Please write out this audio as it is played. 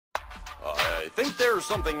I think there's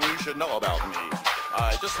something you should know about me.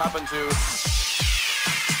 I just happen to...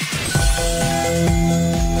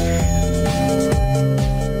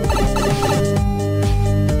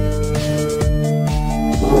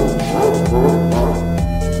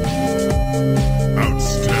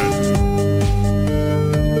 Outstanding.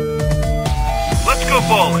 Let's go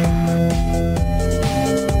bowling.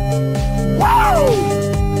 Wow!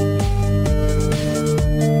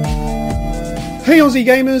 Hey Aussie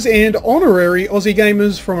gamers and honorary Aussie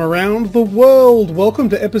gamers from around the world, welcome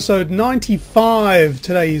to episode 95.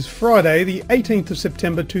 Today is Friday the 18th of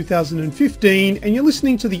September 2015 and you're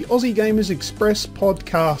listening to the Aussie Gamers Express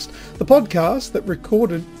podcast, the podcast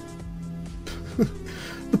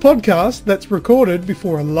that's recorded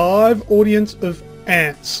before a live audience of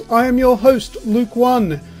ants. I am your host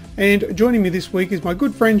LewkOne and joining me this week is my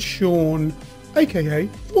good friend Sean, aka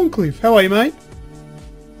Thorncliff. How are you, mate?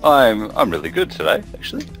 I'm really good today,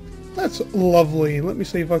 actually. That's lovely. Let me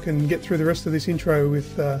see if I can get through the rest of this intro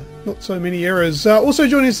with not so many errors. Also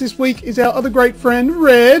joining us this week is our other great friend,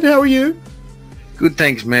 Red. How are you? Good,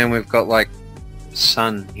 thanks, man. We've got, like,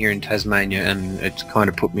 sun here in Tasmania, and it's kind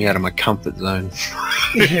of put me out of my comfort zone.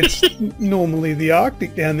 It's normally the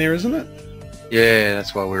Arctic down there, isn't it? Yeah,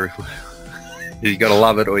 that's why we're... You gotta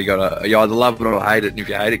love it, or you either love it or hate it, and if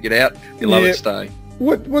you hate it, get out. If you love it, stay.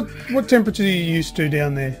 What temperature are you used to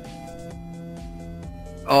down there?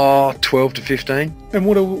 Oh, 12 to 15. And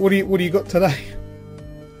what do you got today?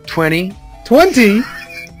 20. 20?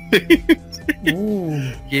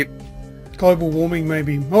 Ooh. Yep. Global warming,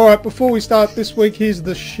 maybe. Alright, before we start this week, here's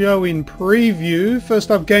the show in preview. First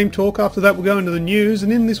up, Game Talk. After that, we'll go into the news.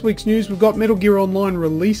 And in this week's news, we've got Metal Gear Online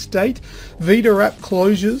release date, Vita app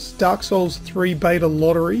closures, Dark Souls 3 beta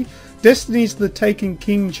lottery, Destiny's The Taken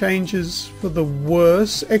King changes for the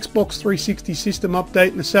worse, Xbox 360 system update,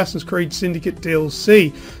 and Assassin's Creed Syndicate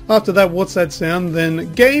DLC. After that, what's that sound?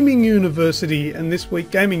 Then Gaming University, and this week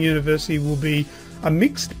Gaming University will be a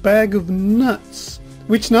mixed bag of nuts.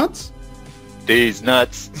 Which nuts? These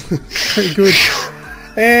nuts. Very good.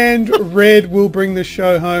 And Red will bring the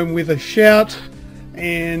show home with a shout.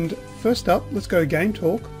 And first up, let's go Game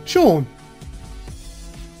Talk. Sean.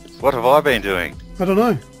 What have I been doing? I don't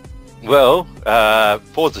know. Well,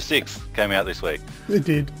 Forza 6 came out this week. It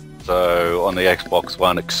did. So, on the Xbox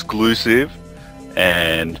One exclusive,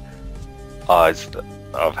 and I've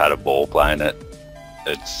had a ball playing it.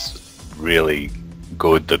 It's really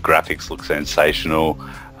good. The graphics look sensational.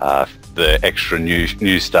 The extra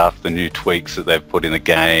new stuff, the new tweaks that they've put in the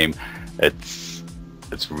game, it's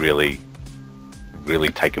really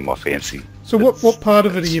taken my fancy. So what part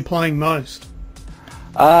of it are you playing most?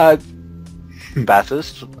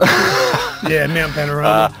 Bathurst. Yeah, Mount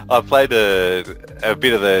Panorama. I played a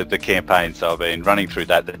bit of the campaign, so I've been running through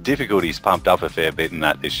that. The difficulty's pumped up a fair bit in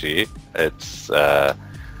that this year. It's Do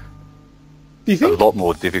you think? a lot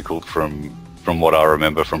more difficult from what I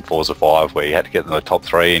remember from Forza 5, where you had to get in the top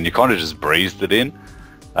 3 and you kind of just breezed it in.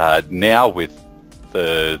 Now with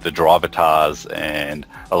the drivatars and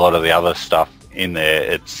a lot of the other stuff in there,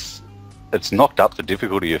 it's knocked up the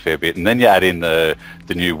difficulty a fair bit, and then you add in the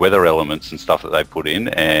new weather elements and stuff that they put in,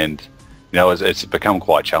 and you know it's become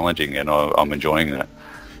quite challenging, and I'm enjoying that.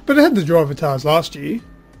 But it had the drivatars last year.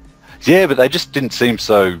 Yeah, but they just didn't seem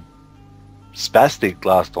so spastic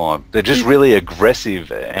last time. They're just really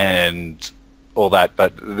aggressive and all that.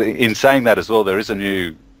 But in saying that as well, there is a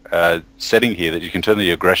new setting here that you can turn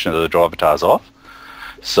the aggression of the drivatars off.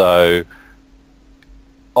 So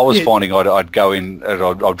I was finding I'd go in, and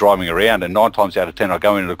I'm driving around, and 9 times out of 10 I'd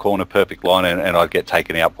go into the corner, perfect line, and I'd get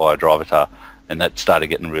taken out by a drivatar, and that started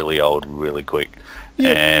getting really old really quick.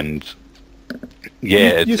 Yeah. And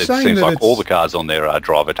yeah, it seems like all the cars on there are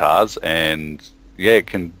drivatars, and yeah, it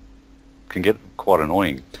can get quite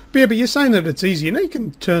annoying. Yeah, but you're saying that it's easy. You know, you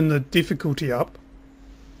can turn the difficulty up.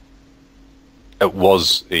 It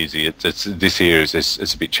was easy. It's this year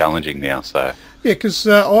it's a bit challenging now. So yeah, because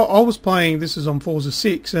I was playing. This is on Forza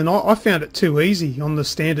 6, and I found it too easy on the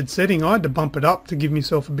standard setting. I had to bump it up to give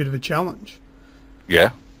myself a bit of a challenge. Yeah,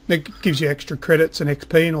 it gives you extra credits and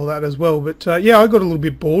XP and all that as well. But yeah, I got a little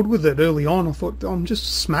bit bored with it early on. I thought I'm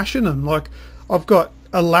just smashing them. Like I've got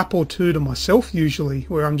a lap or two to myself usually,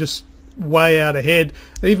 where I'm just way out ahead.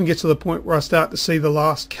 It even gets to the point where I start to see the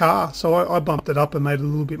last car, so I bumped it up and made it a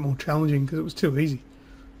little bit more challenging because it was too easy.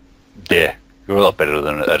 Yeah, you're a lot better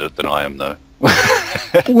at it than I am, though.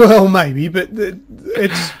 Well, maybe, but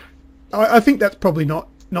it's. I think that's probably not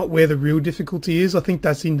where the real difficulty is. I think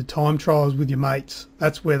that's in the time trials with your mates.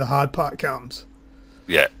 That's where the hard part comes.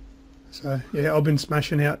 Yeah. So yeah, I've been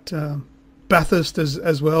smashing out Bathurst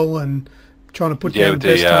as well, and trying to put Yeah, down with the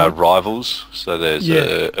best the time. rivals. So there's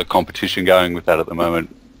Yeah. a competition going with that at the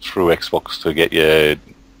moment through Xbox to get your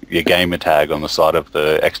gamer tag on the side of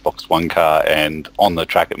the Xbox One car and on the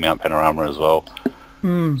track at Mount Panorama as well.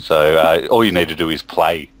 So all you need to do is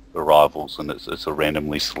play the rivals, and it's a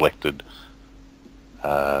randomly selected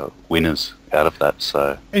winners out of that.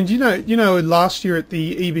 So And you know, last year at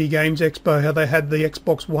the EB Games Expo, how they had the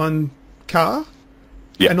Xbox One car,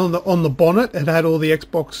 yeah, and on the bonnet it had all the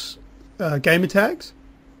Xbox gamer tags.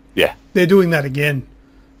 yeah. They're doing that again.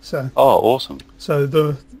 So Oh, awesome.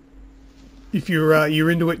 if you're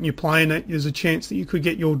into it and you're playing it, there's a chance that you could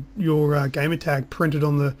get your gamer tag printed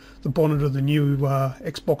on the bonnet of the new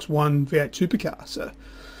Xbox One V8 supercar. So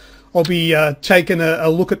I'll be taking a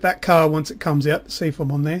look at that car once it comes out to see if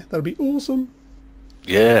I'm on there. That'll be awesome.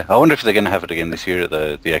 Yeah, I wonder if they're going to have it again this year at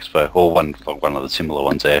the expo, or one of the similar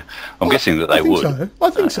ones there. I'm guessing that they would. I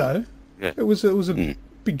think so. Yeah. It was a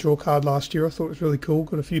big draw card last year. I thought it was really cool.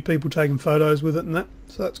 Got a few people taking photos with it and that,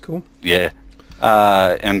 so that's cool. Yeah,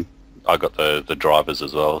 and I got the drivers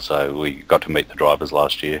as well, so we got to meet the drivers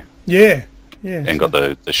last year. Yeah. And got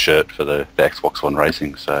the shirt for the Xbox One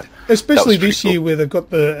Racing. So especially that was this pretty year cool. where they've got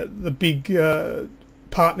the big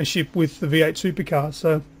partnership with the V8 supercar.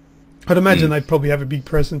 So I'd imagine they'd probably have a big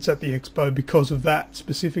presence at the expo because of that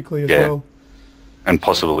specifically as well. And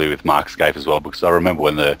possibly with Markscape as well, because I remember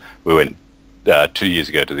when we went 2 years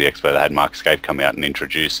ago to the expo, they had Markscape come out and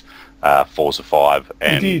introduce Forza 5,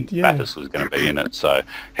 and Bathurst was going to be in it. So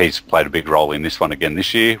he's played a big role in this one again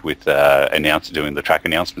this year with doing the track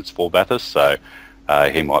announcements for Bathurst. So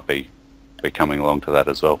he might be coming along to that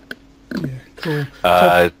as well. Yeah, cool.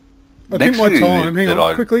 I Next think my thing time, hang that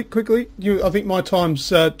on, I- quickly. I think my time's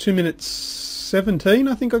 2 minutes 17,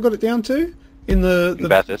 I think I got it down to, in the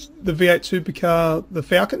Bathurst. the V8 supercar, the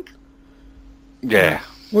Falcon. Yeah,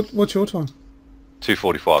 What's your time?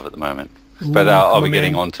 2:45 at the moment. Ooh, But I'll come be on,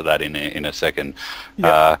 getting man. on to that in a second.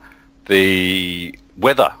 Yeah. The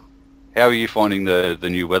weather. How are you finding the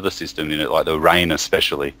new weather system in it, like the rain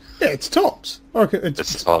especially? Yeah, it's tops. Okay,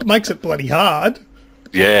 It's it tops. makes it bloody hard.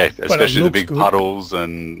 Yeah, especially the looks big good. puddles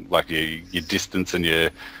and like your distance and your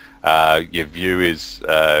view is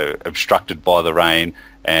obstructed by the rain,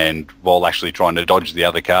 and while actually trying to dodge the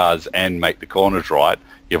other cars and make the corners right,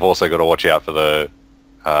 you've also got to watch out for the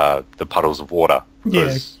puddles of water. Yeah,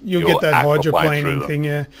 because you'll you're get that aquaplaning through hydroplaning them. thing,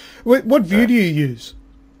 yeah. What view do you use?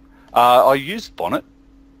 I use bonnet.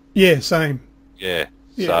 Yeah, same. Yeah.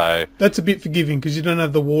 Yeah. So That's a bit forgiving because you don't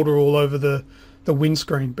have the water all over the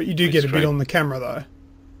windscreen, but you do get a bit Windscreen. on the camera though.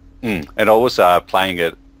 and I was playing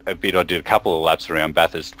it a bit. I did a couple of laps around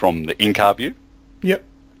Bathurst from the in-car view, Yep.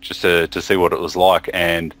 just to see what it was like,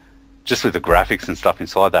 and just with the graphics and stuff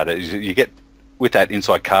inside that, you get with that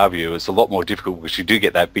inside car view, it's a lot more difficult because you do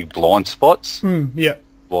get that big blind spots Yep.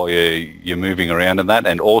 while you're moving around in that,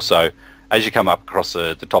 and also as you come up across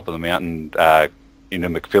the top of the mountain into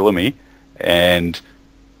McPhillamy, and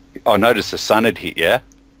I noticed the sun had hit you,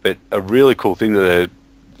 but a really cool thing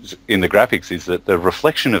in the graphics is that the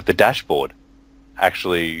reflection of the dashboard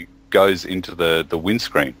actually goes into the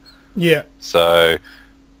windscreen. Yeah. So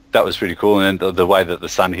that was pretty cool, and the way that the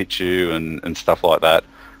sun hits you and stuff like that.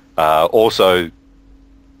 Also,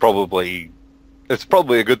 it's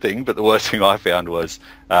probably a good thing, but the worst thing I found was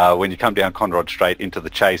when you come down Conrod Straight into the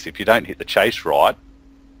chase, if you don't hit the chase right,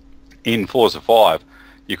 in Forza 5,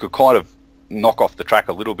 you could kind of knock off the track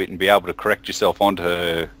a little bit and be able to correct yourself onto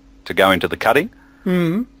to go into the cutting.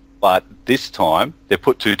 But this time, they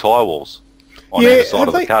put two tyre walls on either side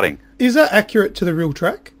of the cutting. Is that accurate to the real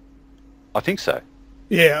track? I think so.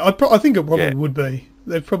 Yeah, I think it probably Yeah. would be.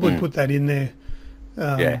 They've probably put that in there.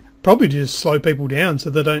 Yeah. Probably to just slow people down so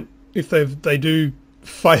they don't, if they do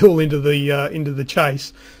fail into the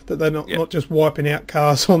chase, that they're not just wiping out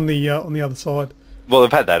cars on the other side. Well,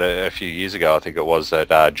 they've had that a few years ago. I think it was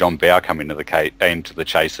that John Bower come into the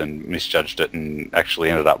chase and misjudged it and actually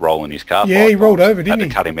ended up rolling his car. Yeah, he rolled over, didn't Had he?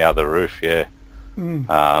 to cut him out of the roof. Yeah.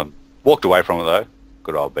 Walked away from it though.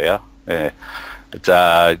 Good old Bower. Yeah. But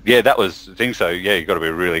that was the thing. So yeah, you've got to be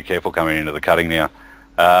really careful coming into the cutting now.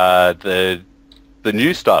 The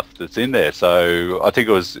new stuff that's in there. So I think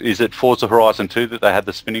is it Forza Horizon 2 that they had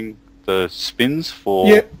the spins for?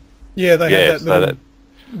 Yeah, they had that so little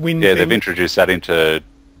wind yeah, thing. they've introduced that into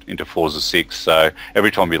Forza 6. So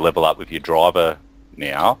every time you level up with your driver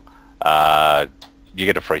now, you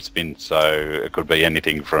get a free spin. So it could be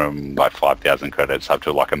anything from like 5,000 credits up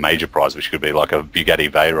to like a major prize, which could be like a Bugatti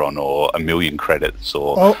Veyron or 1 million credits.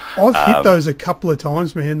 Or I've hit those a couple of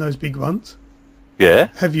times, man. Those big ones. yeah,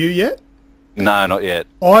 Have you yet? no, not yet.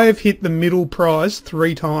 I have hit the middle prize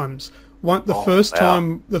 3 times. The first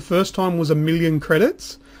wow. time was 1 million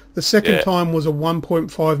credits. The second Yeah. time was a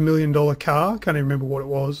 $1.5 million car. Can't even remember what it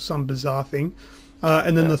was, some bizarre thing.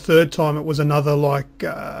 And then the third time it was another, like,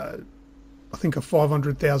 I think a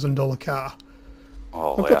 $500,000 car.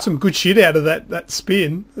 Oh, I've wow. got some good shit out of that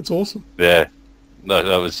spin. It's awesome. Yeah, no,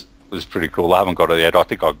 that was pretty cool. I haven't got it yet. I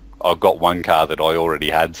think I got one car that I already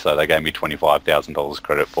had, so they gave me $25,000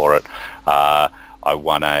 credit for it. I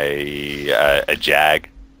won a Jag,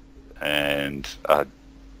 and I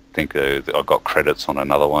think I got credits on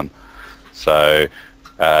another one. So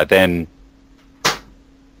then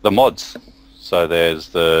the mods. So there's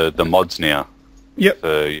the mods now. Yep.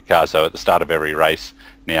 For your car. So at the start of every race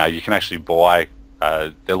now, you can actually buy.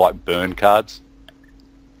 They're like burn cards,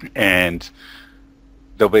 and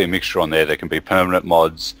there'll be a mixture on there. There can be permanent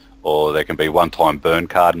mods, or there can be one-time burn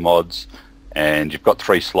card mods, and you've got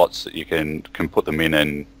 3 slots that you can put them in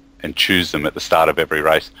and choose them at the start of every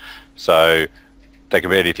race. So they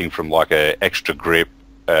can be anything from like a extra grip,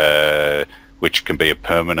 which can be a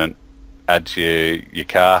permanent add to your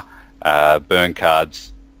car. Burn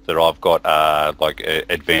cards that I've got are like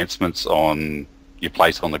advancements on your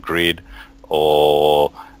place on the grid,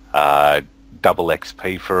 or double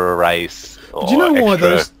XP for a race, or Do you know why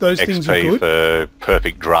extra those things are XP good? for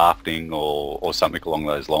perfect drafting, or something along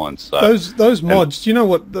those lines. So, Those mods, do you know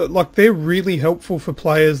what? Like, they're really helpful for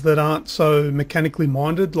players that aren't so mechanically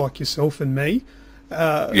minded, like yourself and me.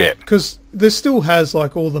 yeah, Because there still has,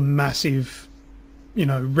 like, all the massive,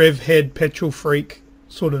 rev head, petrol freak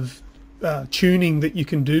sort of tuning that you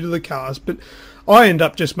can do to the cars. But I end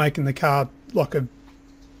up just making the car like a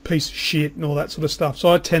piece of shit and all that sort of stuff. So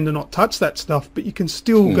I tend to not touch that stuff. But you can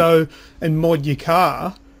still go and mod your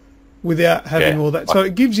car without having all that. So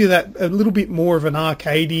it gives you that a little bit more of an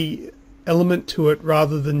arcadey element to it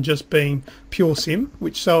rather than just being pure sim,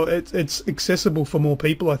 so it's accessible for more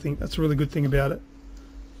people. I think that's a really good thing about it.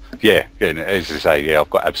 yeah. And as you say, I've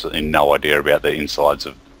got absolutely no idea about the insides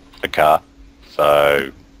of a car,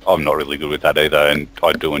 so I'm not really good with that either. And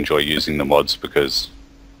I do enjoy using the mods because,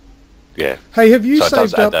 yeah. Hey, have you So it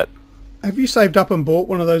does saved add up? that. Have you saved up and bought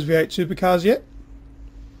one of those V8 supercars yet?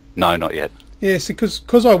 No, not yet. Yeah, see,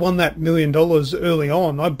 because I won that $1 million early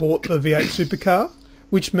on, I bought the V8 supercar,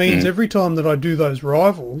 which means every time that I do those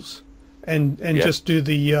rivals and just do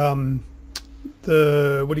the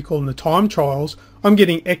what do you call them, the time trials, I'm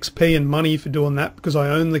getting XP and money for doing that because I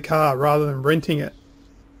own the car rather than renting it.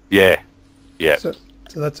 Yeah, yeah. So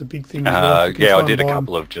that's a big thing as well. You can Yeah, try I and did a buy 'em.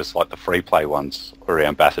 couple of just like the free play ones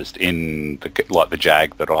around Bathurst in the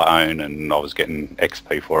Jag that I own, and I was getting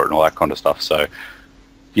XP for it and all that kind of stuff. So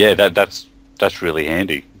yeah, that's really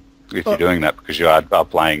handy if you're doing that, because you are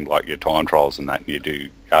playing like your time trials and that, and you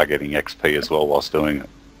are getting XP as well whilst doing it.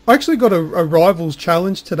 I actually got a rivals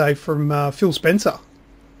challenge today from Phil Spencer.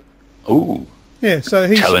 Ooh, Yeah, so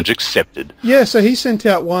he's challenge accepted. Yeah, so he sent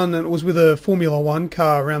out one, and it was with a Formula One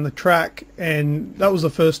car around the track, and that was the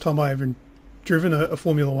first time I ever driven a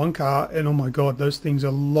Formula One car, and oh my god, those things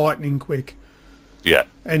are lightning quick, Yeah,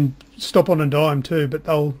 and stop on a dime too, but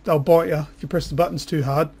they'll bite you if you press the buttons too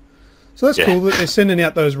hard. So that's cool that they're sending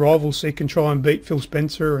out those rivals so you can try and beat Phil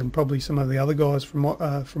Spencer and probably some of the other guys from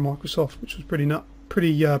Microsoft, which was pretty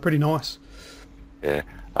nice. yeah.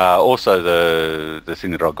 Also, the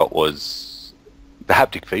thing that I got was the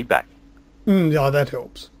haptic feedback. Yeah, that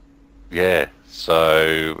helps. Yeah,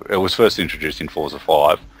 so it was first introduced in Forza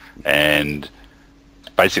 5, and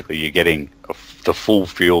basically you're getting the full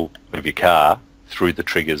feel of your car through the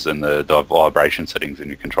triggers and the vibration settings in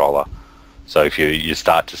your controller. So if you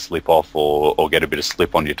start to slip off or get a bit of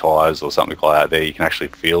slip on your tyres or something like that, there you can actually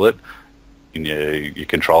feel it in your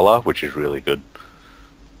controller, which is really good.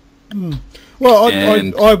 Well,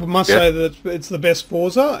 And- I must yeah. say that it's the best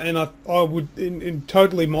Forza, and I would, in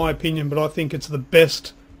totally my opinion, but I think it's the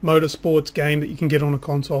best motorsports game that you can get on a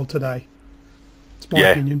console today. It's my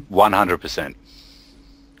opinion. 100%.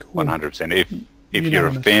 Cool. 100%. If you're a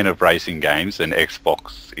Unanimous. fan of racing games, then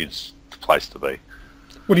Xbox is the place to be.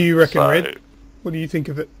 What do you reckon, So- Red? What do you think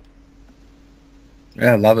of it?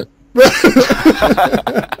 Yeah, I love it.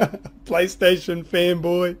 PlayStation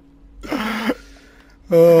fanboy.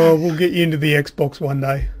 Oh, we'll get you into the Xbox one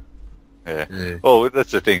day. Yeah. Yeah. Well,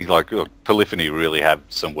 that's the thing. Like, look, Polyphony really have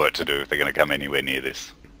some work to do if they're going to come anywhere near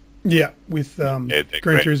this. Yeah, with Yeah, Gran they're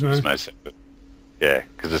Gran Turismo. Turismo separate. Yeah,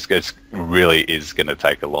 because it's really is going to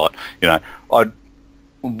take a lot.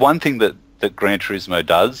 One thing that Gran Turismo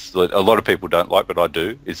does that a lot of people don't like, but I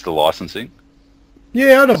do, is the licensing.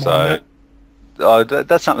 Yeah, I don't So mind that.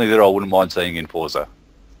 that's something that I wouldn't mind seeing in Forza,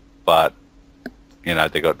 but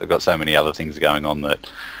they've got so many other things going on that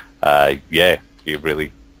you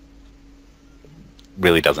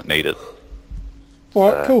really doesn't need it.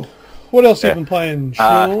 All right, cool. What else have you been playing,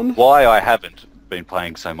 Sean? Why I haven't been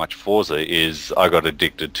playing so much Forza is I got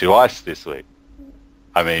addicted to ice this week.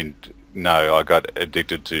 I mean, no, I got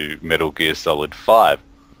addicted to Metal Gear Solid 5.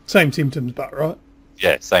 Same symptoms, but right?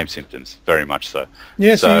 Yeah, same symptoms, very much so.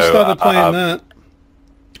 Yeah, so you started playing that.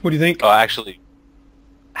 What do you think? I actually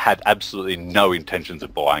had absolutely no intentions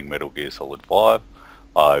of buying Metal Gear Solid 5.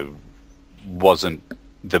 I wasn't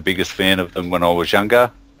the biggest fan of them when I was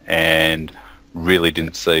younger, and really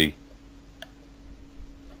didn't see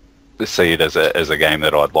it as a game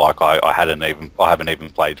that I'd like. I haven't even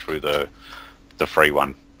played through the free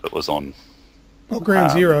one that was on. Oh,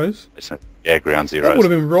 Ground Zeroes. Yeah, Ground Zeroes. That would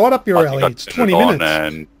have been right up your alley. It's 20 minutes.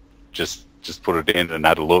 And just put it in and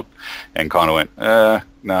had a look, and kind of went,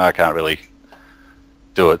 no, I can't really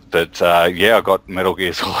do it. But yeah, I got Metal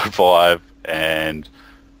Gear Solid 5, and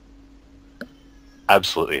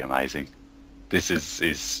absolutely amazing. This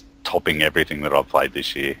is topping everything that I've played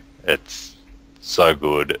this year. It's so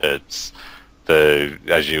good. It's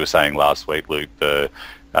as you were saying last week, Luke, they're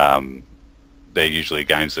usually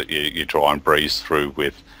games that you try and breeze through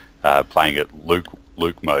with playing it Luke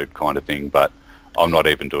mode kind of thing, but I'm not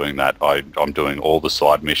even doing that. I'm doing all the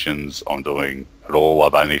side missions. I'm doing it all.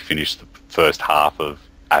 I've only finished the first half of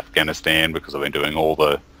Afghanistan because I've been doing all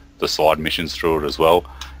the side missions through it as well,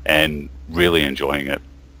 and really enjoying it.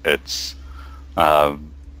 It's how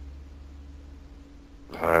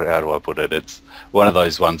do I put it? It's one of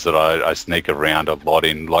those ones that I sneak around a lot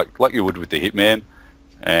in, like you would with the Hitman,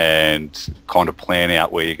 and kind of plan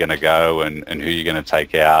out where you're going to go and who you're going to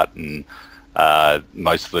take out. And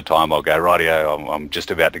most of the time I'll go, rightio, I'm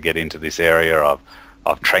just about to get into this area.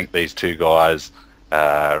 I've tranked these two guys.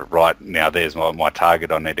 Right now, there's my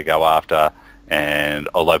target I need to go after, and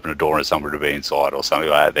I'll open a door and somebody to be inside or something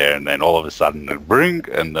like that there. And then all of a sudden, bring,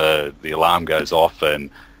 and the alarm goes off,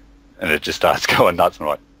 and it just starts going nuts. And I'm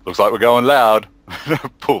like, looks like we're going loud.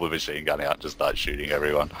 Pull the machine gun out and just start shooting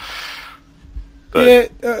everyone. But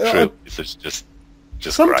yeah, it's just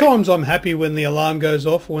sometimes great. I'm happy when the alarm goes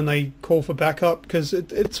off or when they call for backup, because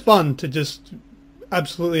it's fun to just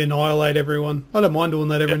absolutely annihilate everyone. I don't mind doing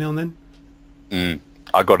that every now and then.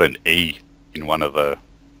 I got an E in one of the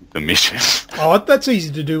missions. Oh, that's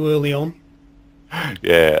easy to do early on.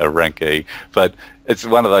 Yeah, a rank E. But it's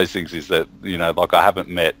one of those things is that, like I haven't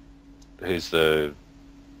met, who's the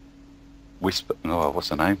Whisper, what's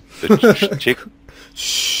her name? The chick?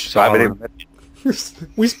 So I haven't even met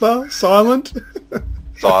Whisper, Silent.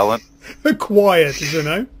 Silent. Quiet is her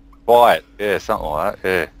name. Quiet, yeah, something like that,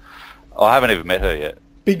 yeah. I haven't even met her yet.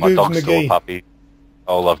 Big My Boobs dog's still McGee. a puppy.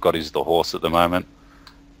 All I've got is the horse at the moment.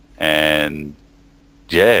 And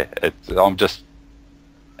yeah, I'm just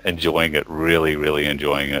enjoying it, really, really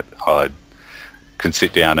enjoying it. I can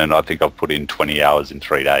sit down and I think I've put in 20 hours in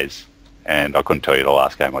 3 days. And I couldn't tell you the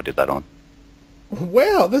last game I did that on.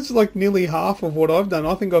 Wow, that's like nearly half of what I've done.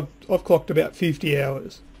 I think I've clocked about 50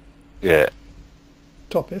 hours. Yeah.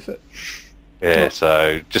 Top effort. Yeah,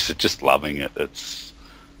 so just loving it. Is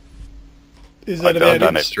that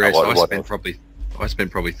about it? Stress. I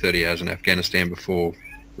spent probably 30 hours in Afghanistan before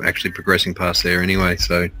actually progressing past there anyway,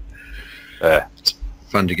 so it's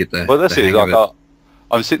fun to get the Well, that's the it. hang of Like, it.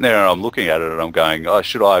 I'm sitting there and I'm looking at it and I'm going,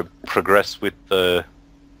 should I progress with the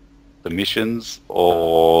missions,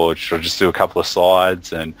 or should I just do a couple of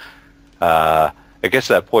sides? And it gets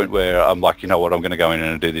to that point where I'm like, you know what, I'm going to go in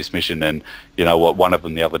and do this mission. And you know what, one of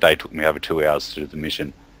them the other day took me over 2 hours to do the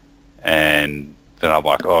mission. And then I'm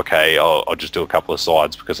like, okay, I'll just do a couple of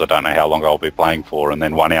sides because I don't know how long I'll be playing for. And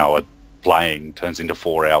then 1 hour playing turns into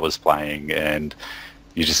 4 hours playing, and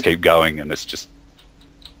you just keep going, and it's just,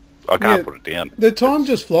 I can't put it down. The time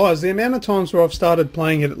just flies. The amount of times where I've started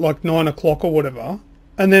playing it at like 9 o'clock or whatever,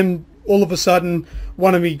 and then all of a sudden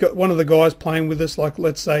one of the guys playing with us, like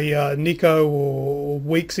let's say Nico or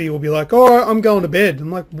Weeksy, will be like, all right, I'm going to bed.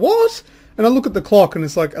 I'm like, what? And I look at the clock and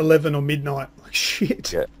it's like 11 or midnight. I'm like,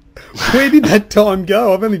 shit. Yeah. Where did that time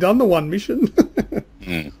go? I've only done the one mission.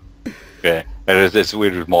 Yeah, and it's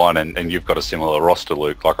weird with mine, and you've got a similar roster,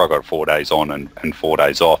 Luke. Like I got 4 days on and 4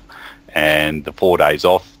 days off, and the 4 days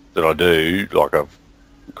off that I do, like I've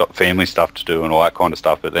got family stuff to do and all that kind of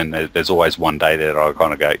stuff, but then there's always one day that I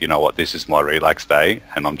kind of go, you know what, this is my relax day,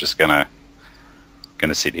 and I'm just gonna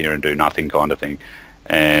sit here and do nothing kind of thing.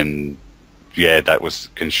 And yeah, that was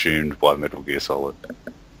consumed by Metal Gear Solid.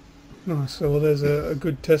 Nice. Well, there's a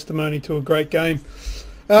good testimony to a great game.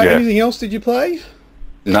 Anything else did you play?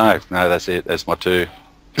 No, that's it. That's my two.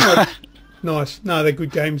 Oh, nice. No, they're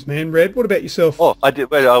good games, man. Red, what about yourself? Oh, I did.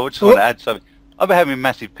 Wait, I just want to add something. I've been having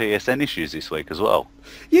massive PSN issues this week as well.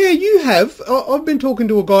 Yeah, you have. I've been talking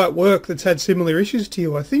to a guy at work that's had similar issues to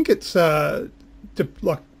you. I think it's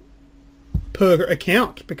like per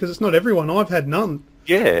account? Because it's not everyone. I've had none.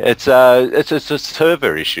 Yeah, it's a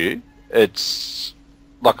server issue. It's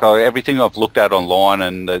like everything I've looked at online,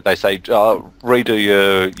 and they say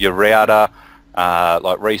redo your router,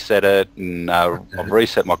 like reset it, and I've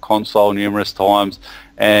reset my console numerous times.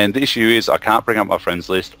 And the issue is I can't bring up my friends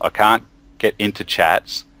list. I can't get into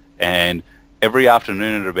chats, and every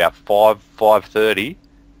afternoon at about 5:30,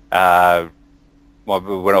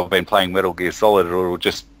 when I've been playing Metal Gear Solid, it'll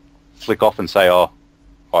just flick off and say, "Oh,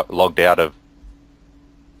 I logged out of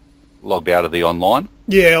the online."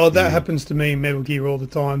 Yeah, that happens to me in Metal Gear all the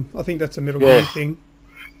time. I think that's a Metal Gear thing.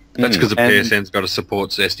 That's because the PSN's got to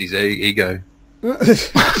support Zesty's ego.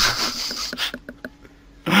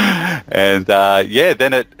 And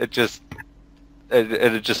then it just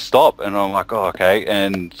stopped, and I'm like, oh, okay.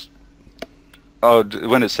 And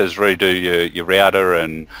when it says redo your router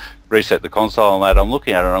and reset the console and that, I'm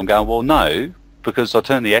looking at it and I'm going, well, no, because I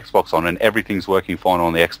turned the Xbox on and everything's working fine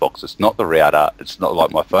on the Xbox. It's not the router. It's not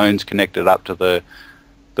like my phone's connected up to the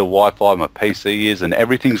Wi-Fi, my PC is, and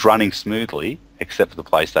everything's running smoothly except for the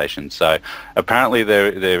PlayStation. So apparently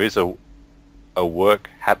there is a work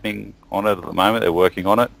happening on it at the moment. They're working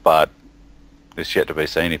on it, but it's yet to be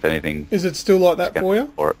seen if anything. Is it still like that for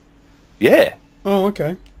you? Yeah. Oh,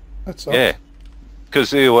 okay. That's yeah.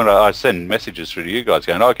 Because when I send messages through to you guys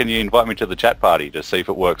going, oh, can you invite me to the chat party to see if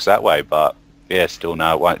it works that way? But yeah, still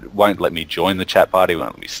no, it won't let me join the chat party,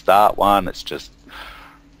 won't let me start one. It's just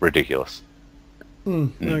ridiculous.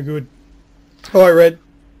 No good. All right, Red.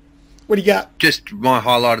 What do you got? Just my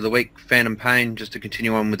highlight of the week, Phantom Pain, just to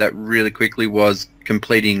continue on with that really quickly, was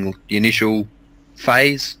completing the initial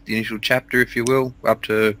phase, the initial chapter, if you will, up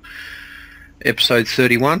to episode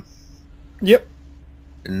 31. Yep.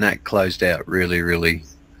 And that closed out really, really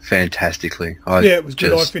fantastically. It was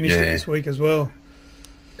good. I finished it this week as well.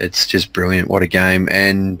 It's just brilliant. What a game.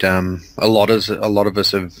 And a lot of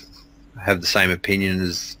us have the same opinion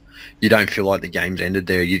as you don't feel like the game's ended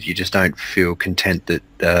there. You just don't feel content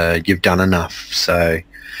that you've done enough. So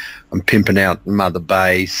I'm pimping out Mother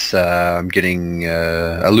Base. I'm getting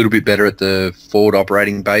a little bit better at the forward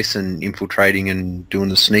operating base and infiltrating and doing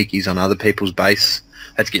the sneakies on other people's base.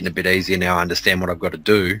 That's getting a bit easier now. I understand what I've got to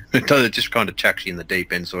do. It just kind of chucks you in the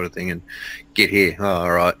deep end sort of thing and get here. Oh,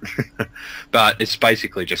 all right. But it's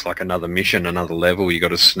basically just like another mission, another level. You got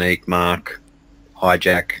to sneak, mark,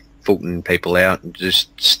 hijack, Fulton people out and just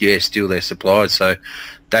steal their supplies. So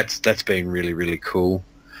that's been really, really cool.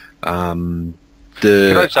 Can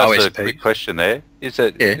I just ask a quick question there? Is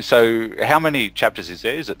it so? How many chapters is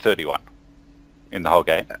there? Is it 31 in the whole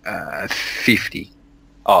game? 50.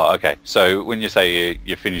 Oh, okay. So when you say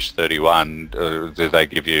you finished 31, do they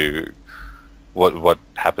give you what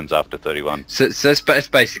happens after 31? So that's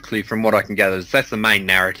basically, from what I can gather, that's the main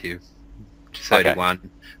narrative. 31. Okay.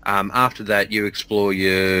 After that, you explore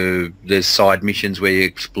there's side missions where you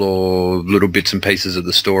explore little bits and pieces of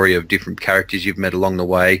the story of different characters you've met along the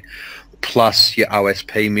way, plus your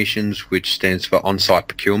OSP missions, which stands for on-site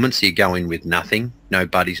procurement. So you go in with nothing, no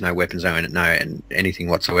buddies, no weapons, no anything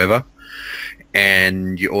whatsoever.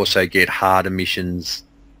 And you also get harder missions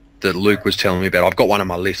that Luke was telling me about. I've got one on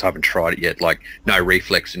my list. I haven't tried it yet. Like no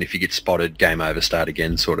reflex, and if you get spotted, game over, start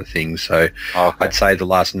again, sort of thing. So I'd say the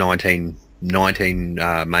last 19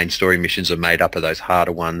 main story missions are made up of those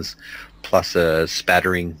harder ones, plus a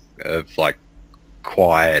spattering of like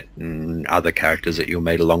Quiet and other characters that you'll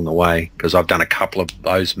meet along the way. Because I've done a couple of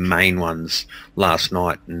those main ones last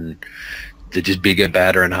night, and they're just bigger,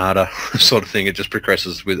 badder, and harder sort of thing. It just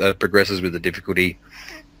progresses with the difficulty.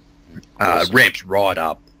 Ramps right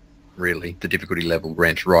up. Really, the difficulty level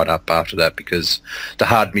ramps right up after that, because the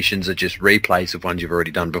hard missions are just replays of ones you've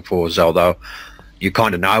already done before. So although you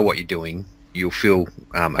kind of know what you're doing, you'll feel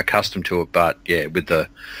accustomed to it. But yeah, with the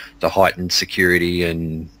heightened security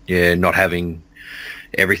and not having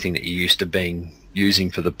everything that you used to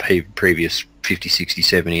using for the previous 50, 60,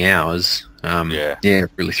 70 hours,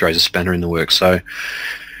 it really throws a spanner in the works. So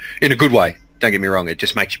in a good way. Don't get me wrong, it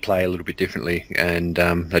just makes you play a little bit differently, and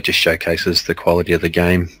that just showcases the quality of the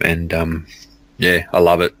game. And I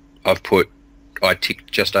love it. I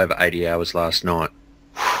ticked just over 80 hours last night.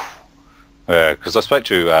 Because I spoke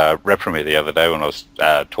to Repremy the other day when I was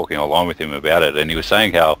talking online with him about it, and he was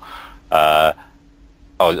saying how I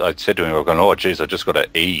said to him, I'm going, oh geez, I just got an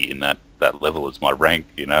E in that level as my rank,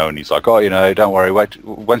 and he's like, oh, don't worry, wait,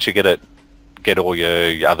 once you get all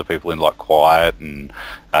your other people in, like Quiet and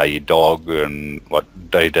your dog and like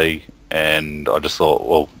DD, and I just thought,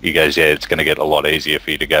 well, he goes, yeah, it's going to get a lot easier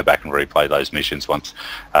for you to go back and replay those missions once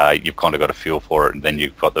you've kind of got a feel for it, and then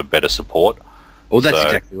you've got the better support. Well, that's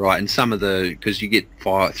exactly right. And some of because you get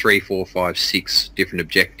 3, 4, 5, 6 different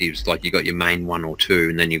objectives. Like you got your main 1 or 2,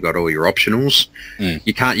 and then you've got all your optionals.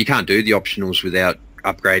 You can't do the optionals without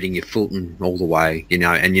upgrading your Fulton all the way, you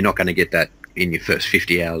know. And you're not going to get that in your first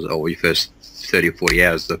 50 hours or your first 30 or 40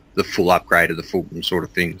 hours. The full upgrade of the Fulton sort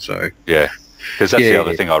of thing. So yeah, because that's the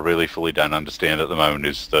other thing I really fully don't understand at the moment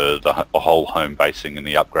is the whole home basing and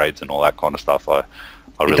the upgrades and all that kind of stuff. I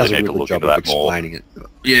really need to look into that more. It.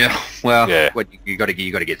 Yeah, well, what you got to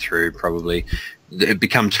get through probably. It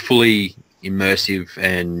becomes fully immersive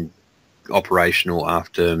and operational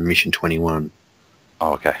after mission 21.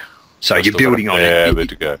 Oh, okay. So you're building on it. Good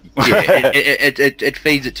to go. It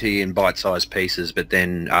feeds it to you in bite-sized pieces, but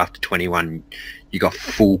then after 21, you got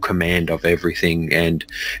full command of everything, and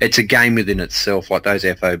it's a game within itself. Like those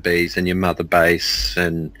FOBs and your mother base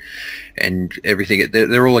and everything.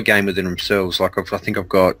 They're all a game within themselves. Like I think I've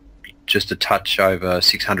got just a touch over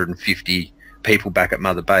 650 people back at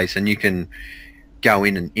mother base, and you can go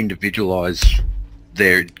in and individualize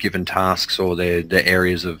their given tasks or their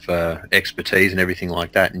areas of expertise and everything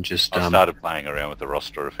like that, and just I started playing around with the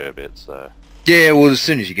roster a fair bit. So yeah, well, as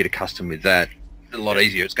soon as you get accustomed with that, a lot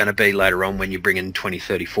easier it's going to be later on when you bring in 20,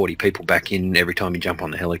 30, 40 people back in every time you jump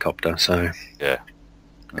on the helicopter. So yeah.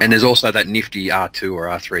 And there's also that nifty R2 or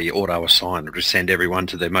R3 auto assign, or just send everyone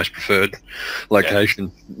to their most preferred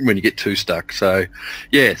location when you get too stuck. So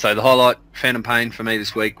yeah, so the highlight, Phantom Pain for me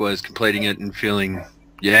this week was completing it and feeling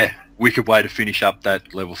wicked way to finish up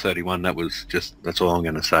that level 31. That was that's all I'm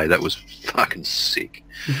going to say. That was fucking sick.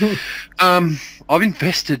 I've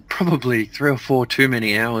invested probably 3 or 4 too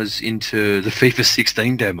many hours into the FIFA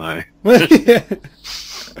 16 demo.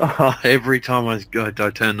 Every time I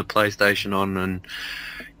turn the PlayStation on, and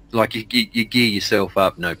like you gear yourself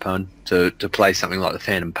up, no pun, to play something like the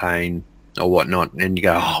Phantom Pain or whatnot, and you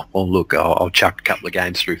go, oh, well, look, I'll chuck a couple of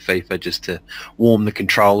games through FIFA just to warm the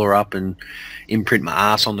controller up and imprint my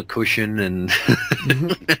ass on the cushion, and,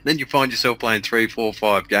 and then you find yourself playing 3, 4,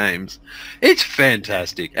 5 games. It's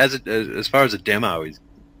fantastic. As far as a demo is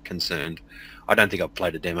concerned, I don't think I've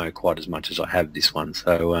played a demo quite as much as I have this one.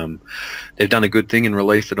 So they've done a good thing and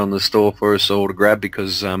released it on the store for us all to grab,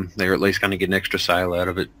 because they're at least going to get an extra sale out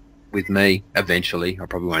of it with me eventually. I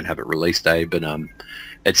probably won't have it release day, but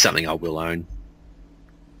it's something I will own,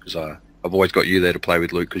 because I've always got you there to play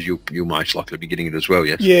with, Luke, because you'll most likely be getting it as well,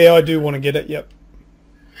 yes? Yeah, I do want to get it, yep.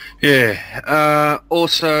 Yeah.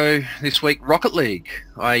 Also, this week, Rocket League.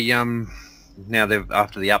 Now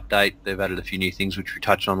after the update, they've added a few new things which we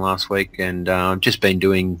touched on last week, and just been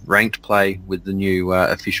doing ranked play with the new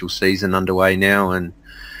official season underway now, and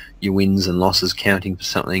your wins and losses counting for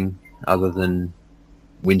something other than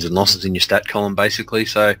wins and losses in your stat column, basically.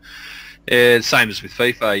 So yeah, same as with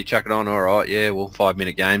FIFA. You chuck it on, all right, yeah, well,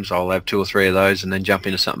 5-minute games, I'll have 2 or 3 of those and then jump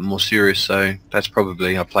into something more serious. So that's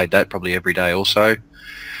probably, I played that probably every day also.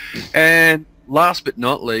 And last but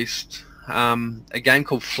not least, a game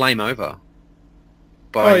called Flame Over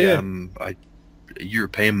by a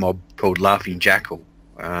European mob called Laughing Jackal.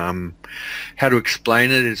 How to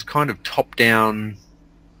explain it is kind of top-down.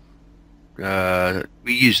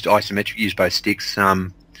 We used isometric, used both sticks,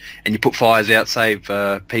 and you put fires out, save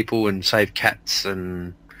people and save cats,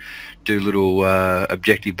 and do little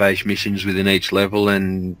objective-based missions within each level,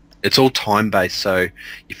 and it's all time-based. So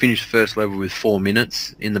you finish the first level with 4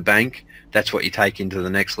 minutes in the bank. That's what you take into the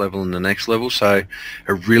next level and the next level. So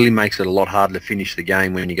it really makes it a lot harder to finish the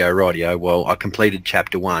game when you go, rightio, well, I completed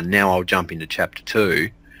chapter 1, now I'll jump into chapter 2.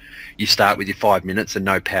 You start with your 5 minutes and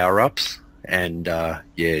no power-ups. And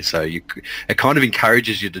yeah, so it kind of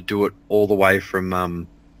encourages you to do it all the way from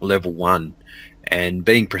level 1. And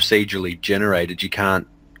being procedurally generated, you can't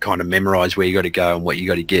kind of memorize where you got to go and what you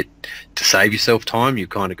got to get to save yourself time. You've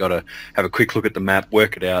kind of got to have a quick look at the map,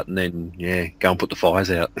 work it out, and then go and put the fires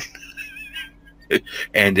out.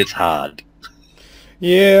 And it's hard.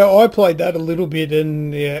 Yeah, I played that a little bit,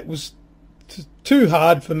 and it was too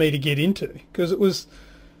hard for me to get into, because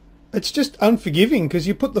it's just unforgiving, because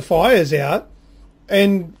you put the fires out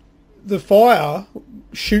and the fire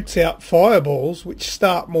shoots out fireballs which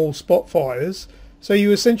start more spot fires. So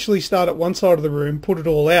you essentially start at one side of the room, put it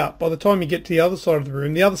all out. By the time you get to the other side of the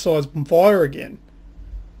room, the other side's on fire again.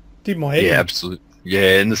 Did my head. Yeah, absolutely.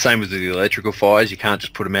 Yeah, and the same with the electrical fires. You can't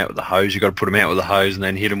just put them out with the hose. You've got to put them out with the hose and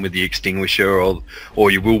then hit them with the extinguisher,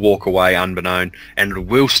 or you will walk away unbeknown, and it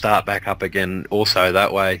will start back up again also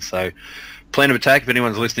that way. So plan of attack, if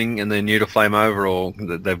anyone's listening and they're new to Flame Over or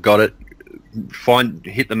they've got it,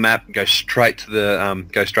 hit the map, go straight to the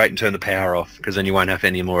go straight and turn the power off, because then you won't have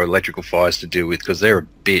any more electrical fires to deal with, because they're a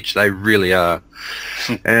bitch. They really are.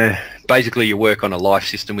 Basically, you work on a life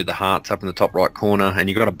system with the hearts up in the top right corner, and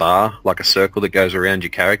you've got a bar, like a circle that goes around your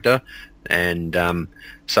character, and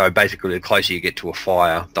so basically the closer you get to a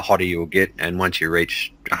fire, the hotter you'll get, and once you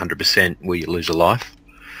reach 100%, well, you lose a life.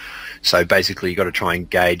 So basically, you got to try and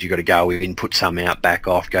gauge. You got to go in, put some out, back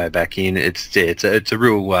off, go back in. It's a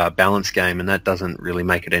real balance game, and that doesn't really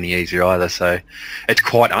make it any easier either. So it's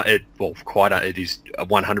it is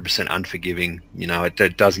 100% unforgiving. You know,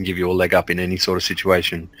 it doesn't give you a leg up in any sort of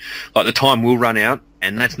situation. Like, the time will run out,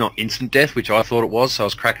 and that's not instant death, which I thought it was. So I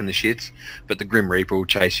was cracking the shits. But the Grim Reaper will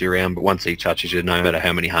chase you around. But once he touches you, no matter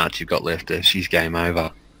how many hearts you've got left, she's game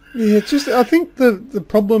over. Yeah, it's just, I think the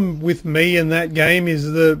problem with me in that game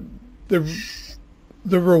is the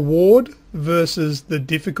reward versus the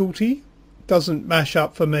difficulty doesn't mash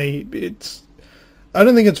up for me. I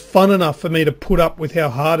don't think it's fun enough for me to put up with how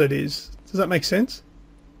hard it is. Does that make sense?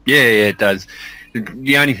 Yeah, it does.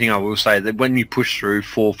 The only thing I will say that when you push through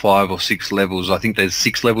 4, 5 or 6 levels, I think there's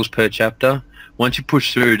 6 levels per chapter. Once you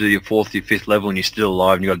push through to your 4th, your 5th level and you're still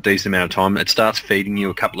alive and you've got a decent amount of time, it starts feeding you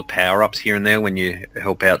a couple of power-ups here and there when you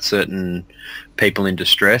help out certain people in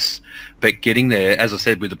distress. But getting there, as I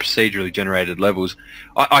said, with the procedurally generated levels,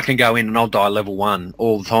 I can go in and I'll die level 1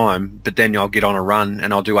 all the time, but then I'll get on a run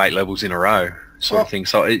and I'll do 8 levels in a row, sort of thing.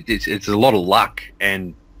 So it's a lot of luck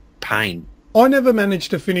and pain. I never managed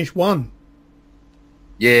to finish 1.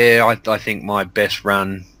 Yeah, I think my best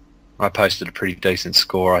run, I posted a pretty decent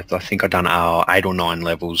score. I think I've done 8 or 9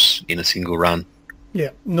 levels in a single run. Yeah,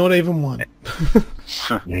 not even 1.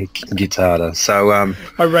 It gets harder. So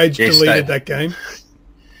I rage deleted that game.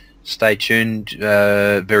 Stay tuned.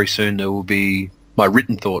 Very soon there will be my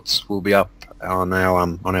written thoughts will be up on our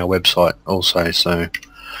website also. So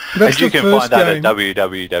that's you can find that game. at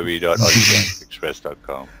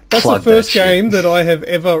www.aussiegamerstv.com. That's the first game that I have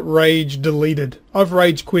ever rage deleted. I've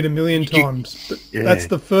rage quit a million times, but that's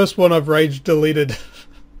the first one I've rage deleted.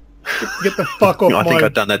 Get the fuck off I think my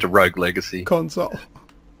I've done that to Rogue Legacy. console.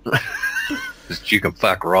 You can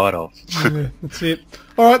fuck right off. Yeah, that's it.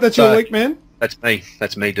 Alright, that's your week, man. That's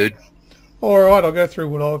me, dude. Alright, I'll go through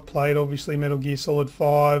what I've played. Obviously, Metal Gear Solid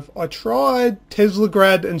 5. I tried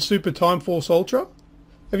Teslagrad and Super Time Force Ultra.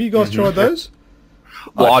 Have you guys tried those?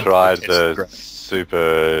 Well, I tried the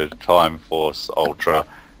Super Time Force Ultra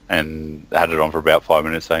and had it on for about 5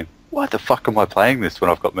 minutes saying, why the fuck am I playing this when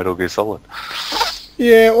I've got Metal Gear Solid?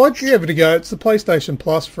 Yeah, I'd give it a go. It's the PlayStation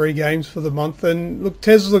Plus free games for the month. And look,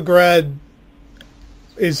 Teslagrad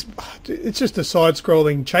it's just a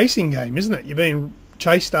side-scrolling chasing game, isn't it? You're being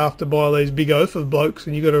chased after by these big oaf of blokes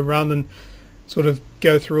and you've got to run and sort of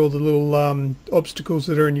go through all the little obstacles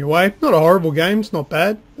that are in your way. Not a horrible game, it's not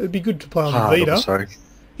bad. It'd be good to play on the Vita. Sorry.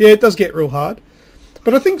 Yeah, it does get real hard.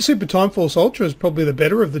 But I think Super Time Force Ultra is probably the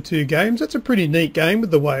better of the two games. That's a pretty neat game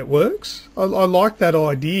with the way it works. I like that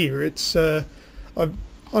idea. It's I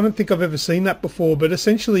don't think I've ever seen that before, but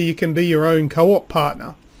essentially you can be your own co-op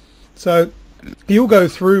partner. So you'll go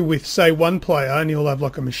through with, say, one player and you'll have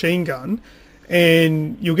like a machine gun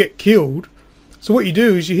and you'll get killed. So what you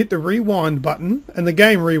do is you hit the rewind button and the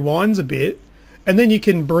game rewinds a bit and then you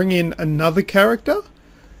can bring in another character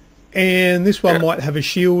and this one might have a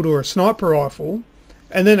shield or a sniper rifle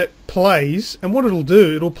and then it plays, and what it'll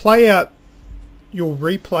do, it'll play out your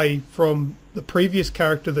replay from the previous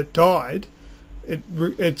character that died.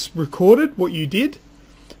 It's recorded what you did,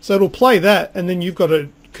 so it'll play that and then you've got a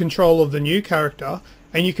control of the new character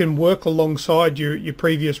and you can work alongside your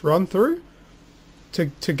previous run through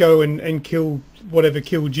to go and kill whatever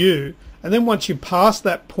killed you, and then once you pass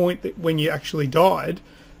that point that when you actually died,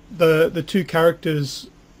 the two characters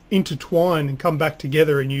intertwine and come back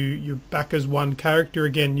together and you're back as one character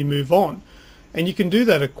again. You move on, and you can do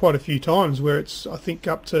that quite a few times where it's, I think,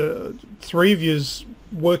 up to 3 of yous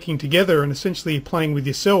working together and essentially you're playing with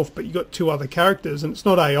yourself, but you've got 2 other characters and it's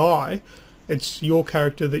not AI, it's your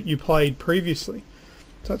character that you played previously.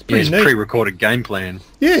 So it's pretty neat. It's pre-recorded game plan.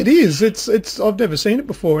 Yeah, it is. It's I've never seen it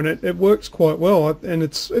before, and it works quite well. And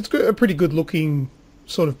it's a pretty good looking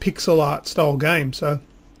sort of pixel art style game. So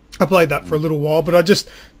I played that for a little while, but I just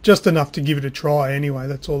enough to give it a try. Anyway,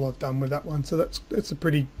 that's all I've done with that one. So it's a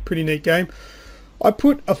pretty neat game. I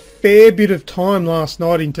put a fair bit of time last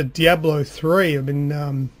night into Diablo 3. I've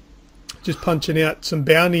been just punching out some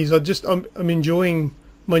bounties. I'm enjoying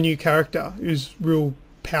my new character, who's real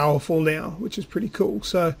powerful now, which is pretty cool.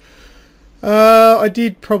 So I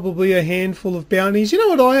did probably a handful of bounties. You know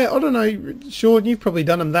what, I don't know, Sean, you've probably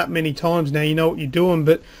done them that many times now, you know what you're doing,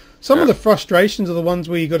 but some of the frustrations are the ones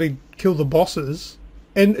where you got to kill the bosses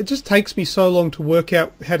and it just takes me so long to work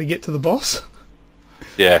out how to get to the boss.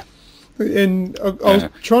 Yeah. And I was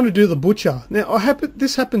trying to do the butcher. Now,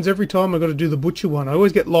 this happens every time I got to do the butcher one. I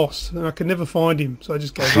always get lost, and I can never find him, so I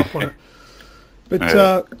just gave up on it.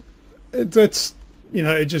 But that's, you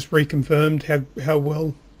know, it just reconfirmed how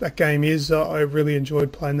well that game is. I really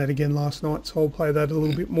enjoyed playing that again last night, so I'll play that a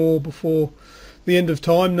little bit more before the end of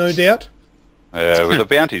time, no doubt. Yeah, with the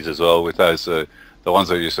bounties as well, with those, the ones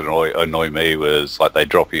that used to annoy me was, like, they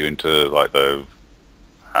drop you into, like, the,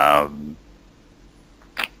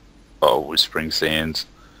 Whispering Sands,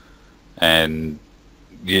 and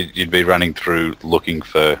you'd be running through looking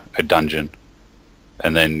for a dungeon,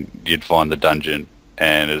 and then you'd find the dungeon,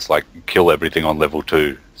 and it's like, kill everything on level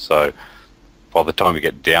 2, so by the time you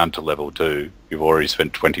get down to level 2, you've already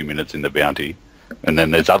spent 20 minutes in the bounty. And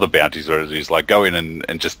then there's other bounties where it's like, go in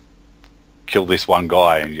and just kill this one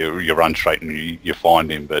guy, and you run straight and you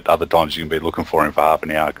find him. But other times you can be looking for him for half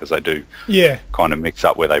an hour, because they do kind of mix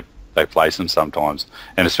up where they place them sometimes.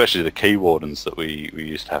 And especially the key wardens that we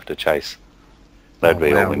used to have to chase. They'd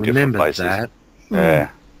be all in different places. That. Yeah.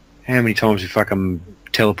 How many times you fucking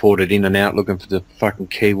teleported in and out looking for the fucking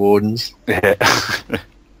key wardens? Yeah.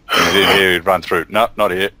 You'd run through. No,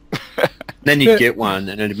 not here. Then you'd get one,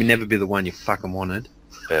 and it'd never be the one you fucking wanted.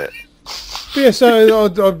 Yeah, so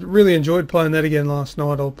I really enjoyed playing that again last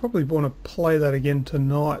night. I'll probably want to play that again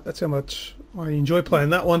tonight. That's how much I enjoy playing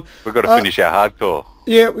that one. We've got to finish our hardcore.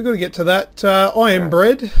 Yeah, we've got to get to that. I Am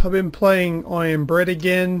Bread. I've been playing I Am Bread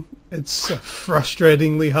again. It's a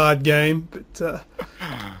frustratingly hard game, but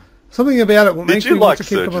something about it makes me want to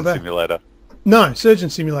keep coming back. Simulator? No, Surgeon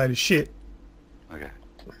Simulator shit. Okay.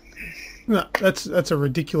 No, that's a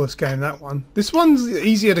ridiculous game, that one. This one's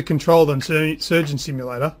easier to control than Surgeon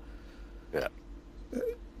Simulator. Yeah.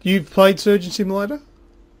 You've played Surgeon Simulator?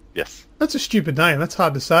 Yes. That's a stupid name. That's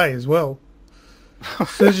hard to say as well.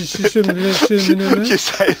 Surgeon Simulator. You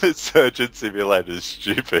say that Surgeon Simulator is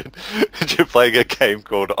stupid. You're playing a game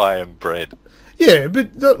called I Am Bread. Yeah,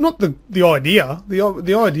 but not the idea.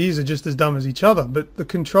 The ideas are just as dumb as each other, but the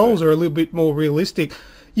controls are a little bit more realistic.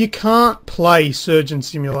 You can't play Surgeon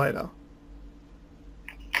Simulator.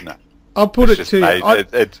 No. I'll put it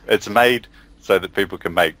to it's made so that people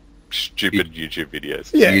can make stupid YouTube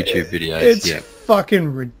videos. Yeah, YouTube videos. It's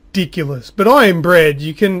fucking ridiculous. But I Am Bread,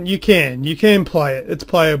 you can play it. It's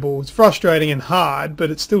playable. It's frustrating and hard, but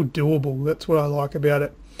it's still doable. That's what I like about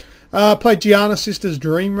it. Played Gianna Sisters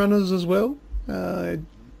Dream Runners as well.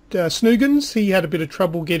 Snoogans, he had a bit of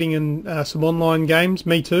trouble getting in some online games.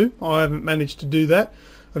 Me too. I haven't managed to do that.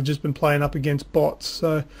 I've just been playing up against bots,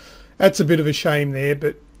 so that's a bit of a shame there.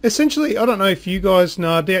 But essentially, I don't know if you guys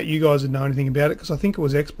know. I doubt you guys would know anything about it, because I think it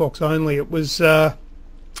was Xbox only. It was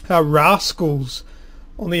Rascals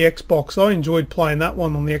on the Xbox. I enjoyed playing that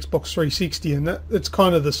one on the Xbox 360, and it's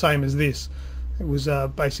kind of the same as this. It was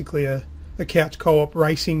basically a couch co-op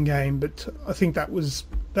racing game, but I think that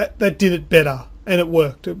did it better, and it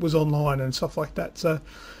worked. It was online and stuff like that. So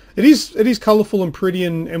it is colourful and pretty,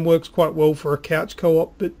 and works quite well for a couch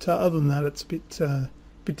co-op. But other than that, it's a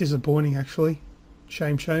bit disappointing, actually.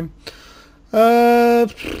 Shame. I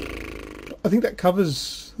think that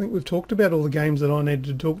covers. I think we've talked about all the games that I needed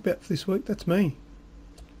to talk about for this week. That's me.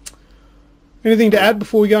 Anything to add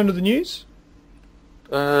before we go into the news?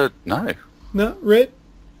 No. No, Red?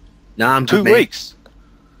 No, I'm 2 weeks.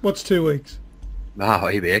 What's 2 weeks? Oh,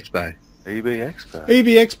 EB Expo. EB Expo. EB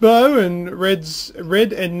Expo, and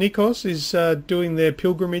Red and Nikos is doing their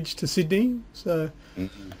pilgrimage to Sydney. So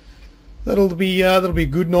that'll be a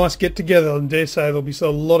good, nice get together. And dare say there'll be a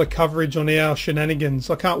lot of coverage on our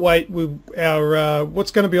shenanigans. I can't wait. Our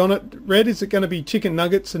what's going to be on it? Red, is it going to be chicken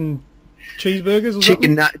nuggets and cheeseburgers or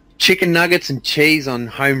something? Chicken nuggets and cheese on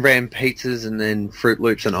home brand pizzas, and then Fruit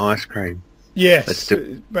Loops and ice cream. Yes,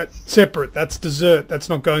 but separate. That's dessert. That's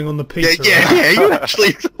not going on the pizza. Yeah. You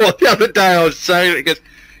actually thought the other day I was saying it, goes,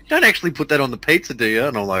 you don't actually put that on the pizza, do you?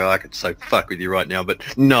 And I'm like, I could so fuck with you right now, but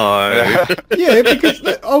no. Yeah, because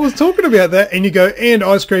I was talking about that, and you go, and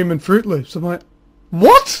ice cream and Fruit Loops. I'm like,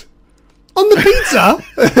 what? On the pizza?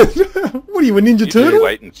 What are you, a Ninja Turtle?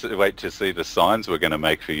 Wait to see the signs we're going to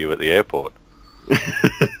make for you at the airport.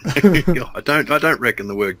 I don't reckon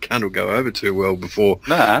the word cunt will go over too well before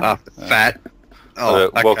after fat.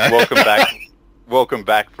 Oh, okay. Welcome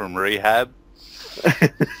back from rehab. I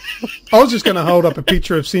was just going to hold up a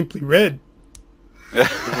picture of Simply Red.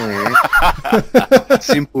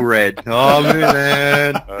 Simple Red. Oh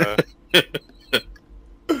man.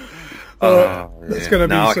 That's going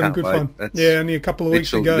to be some good fun. Only a couple of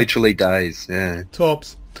weeks to go. Literally days. Yeah.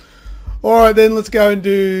 Tops. All right, then let's go and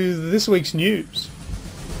do this week's news.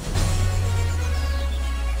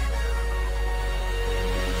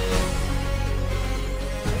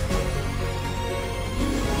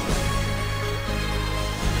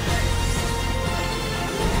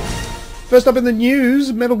 First up in the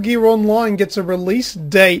news, Metal Gear Online gets a release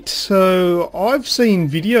date. So I've seen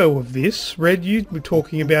video of this. Red, you were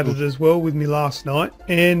talking about it as well with me last night,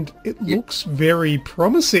 and it looks very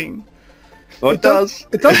promising. Well, it does.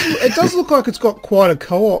 It does look like it's got quite a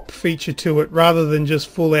co-op feature to it rather than just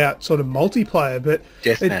full-out sort of multiplayer. But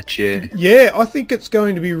Deathmatch, yeah. Yeah, I think it's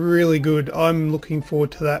going to be really good. I'm looking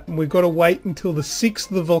forward to that. And we've got to wait until the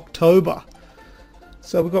 6th of October.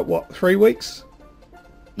 So we've got, what, 3 weeks?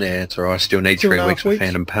 Yeah, that's all right. I still need 3 weeks for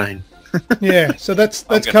Phantom Pain. Yeah, so that's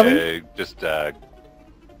coming. Just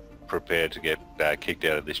prepare to get kicked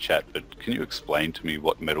out of this chat, but can you explain to me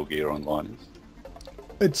what Metal Gear Online is?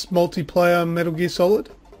 It's multiplayer Metal Gear Solid.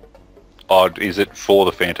 Oh, is it for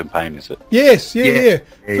the Phantom Pain, is it? Yes, yeah.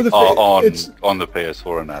 For the on the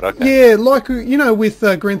PS4 and that, okay. Yeah, like, you know, with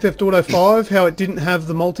Grand Theft Auto 5, how it didn't have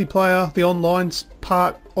the multiplayer, the online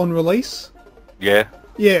part on release? Yeah.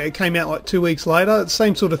 Yeah, it came out like 2 weeks later. It's the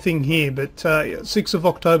same sort of thing here, but 6th of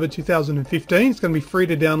October 2015. It's going to be free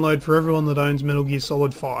to download for everyone that owns Metal Gear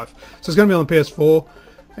Solid 5. So it's going to be on the PS4,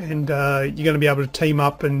 and you're going to be able to team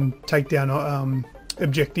up and take down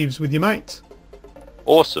objectives with your mates.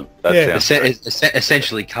 Awesome. That sounds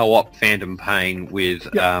essentially co-op Phantom Pain with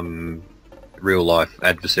real-life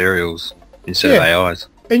adversarials instead of AIs.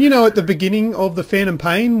 And you know, at the beginning of the Phantom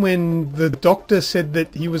Pain, when the doctor said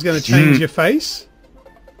that he was going to change your face...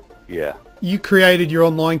 Yeah. You created your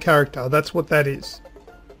online character. That's what that is.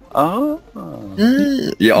 Oh.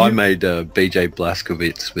 Yeah, I made BJ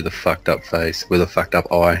Blazkowicz with a fucked up face, with a fucked up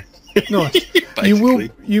eye. Nice.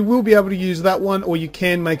 You will be able to use that one, or you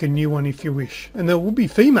can make a new one if you wish. And there will be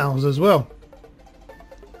females as well.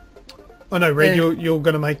 I know, Red, you're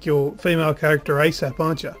going to make your female character ASAP,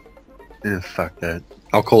 aren't you? Yeah, fuck that.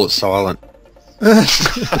 I'll call it Silent.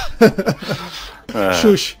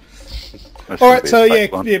 Shush. Alright, so yeah,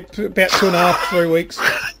 about 2.5, 3 weeks.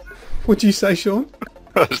 What'd you say, Sean?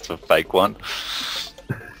 That's a fake one.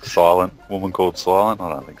 Silent. Woman called Silent? I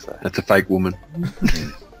don't think so. That's a fake woman.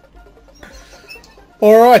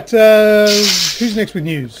 Alright, who's next with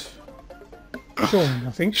news? Sean,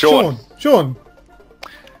 I think. Sean.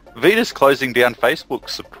 Vita's closing down Facebook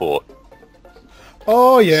support.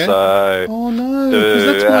 Oh, yeah. So, oh, no. Because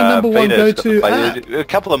that's my number one go-to app. A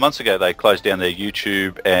couple of months ago, they closed down their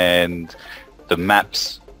YouTube and the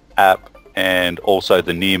Maps app and also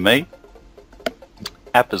the Near Me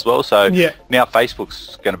app as well. So now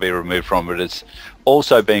Facebook's going to be removed from it. It's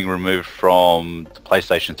also being removed from the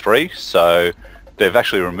PlayStation 3. So they've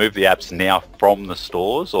actually removed the apps now from the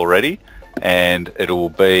stores already. And it'll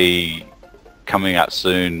be coming out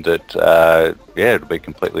soon that, it'll be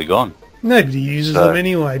completely gone. Nobody uses them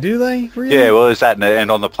anyway, do they? Really? Yeah, well, it's that,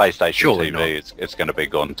 and on the PlayStation Surely TV, it's going to be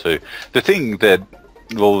gone too. The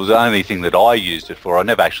only thing that I used it for, I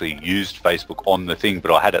never actually used Facebook on the thing,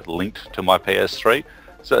 but I had it linked to my PS3.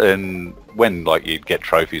 So, and when like you'd get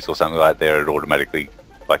trophies or something like that, there, it automatically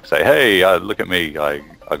like say, "Hey, look at me! I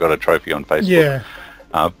got a trophy on Facebook."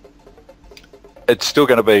 Yeah. It's still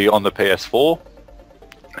going to be on the PS4,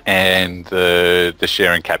 and the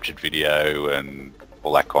sharing captured video and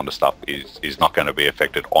all that kind of stuff is not going to be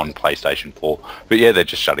affected on PlayStation 4. But yeah, they're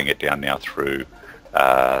just shutting it down now through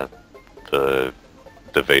the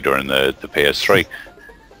Vita and the PS3.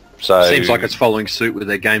 So seems like it's following suit with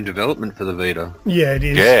their game development for the Vita. Yeah, it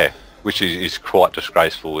is. Yeah, which is quite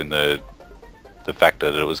disgraceful in the fact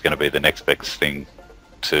that it was going to be the next best thing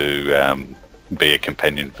to be a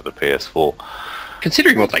companion for the PS4.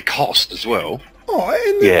 Considering what they cost as well. Oh,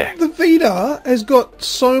 and the Vita has got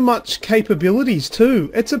so much capabilities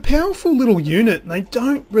too. It's a powerful little unit, and they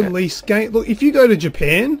don't release games. Look, if you go to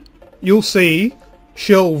Japan, you'll see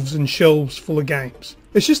shelves and shelves full of games.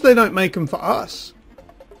 It's just they don't make them for us.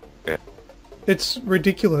 Yeah. It's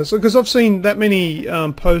ridiculous, because I've seen that many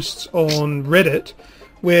posts on Reddit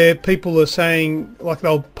where people are saying, like,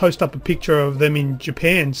 they'll post up a picture of them in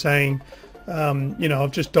Japan saying,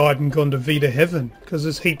 I've just died and gone to Vita heaven, because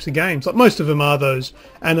there's heaps of games. Like, most of them are those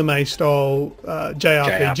anime-style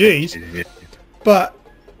JRPGs. Yeah. But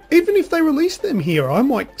even if they release them here, I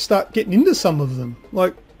might start getting into some of them.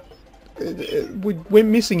 Like, we're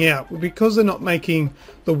missing out. Because they're not making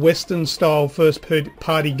the Western-style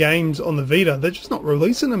first-party games on the Vita, they're just not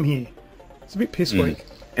releasing them here. It's a bit piss-weak.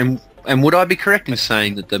 And would I be correct in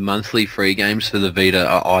saying that the monthly free games for the Vita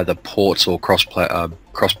are either ports or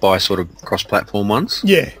cross-buy sort of cross-platform ones?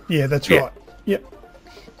 Yeah, that's right. Yep.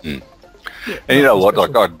 Mm. Yeah, and you know what?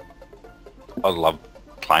 Like, I love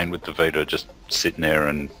playing with the Vita, just sitting there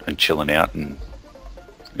and chilling out, and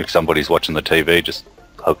if somebody's watching the TV, just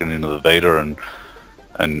hooking into the Vita and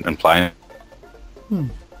playing.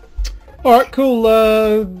 All right, cool.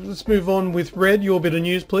 Let's move on with Red. Your bit of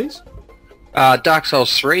news, please. Dark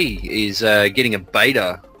Souls 3 is getting a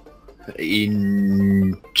beta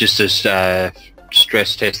in just to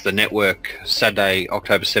stress test the network Saturday,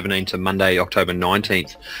 October 17th to Monday, October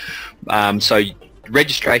 19th. So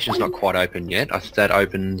registration's not quite open yet. That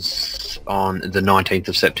opens on the 19th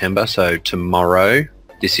of September, so tomorrow.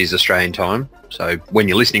 This is Australian time. So when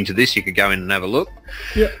you're listening to this, you could go in and have a look.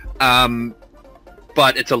 Yeah.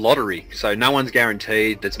 But it's a lottery, so no one's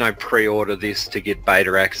guaranteed. There's no pre-order this to get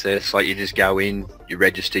beta access. Like, you just go in, you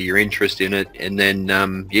register your interest in it, and then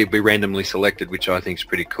you'll be randomly selected, which I think is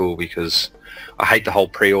pretty cool, because I hate the whole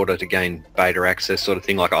pre-order to gain beta access sort of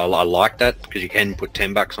thing. Like, I like that because you can put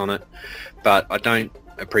 $10 on it, but I don't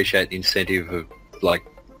appreciate the incentive of like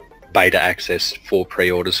beta access for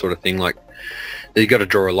pre-orders sort of thing. Like, you got to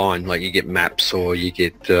draw a line. Like, you get maps or you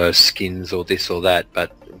get skins or this or that,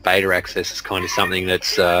 but beta access is kind of something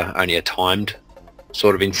that's only a timed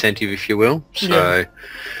sort of incentive, if you will. So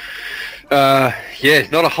yeah,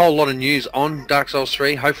 not a whole lot of news on Dark Souls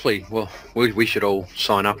 3. Hopefully, well, we should all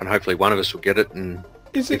sign up, and hopefully one of us will get it, and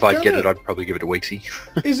if I get it, I'd probably give it a weeksy.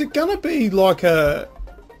 Is it going to be like a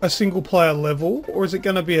single player level, or is it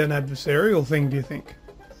going to be an adversarial thing, do you think?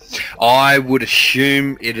 I would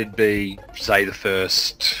assume it'd be, say, the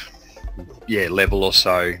first level or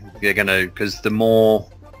so. They're going to, because the more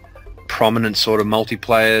prominent sort of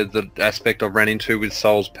multiplayer, the aspect I've ran into with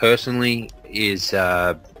Souls personally is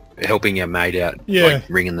helping your mate out, like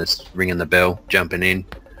ringing the bell, jumping in,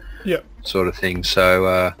 sort of thing.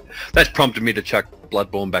 So that's prompted me to chuck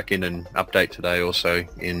Bloodborne back in and update today also,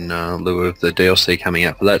 in lieu of the DLC coming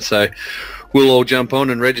out for that. So we'll all jump on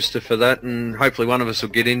and register for that, and hopefully one of us will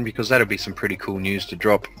get in, because that'll be some pretty cool news to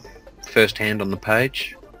drop first hand on the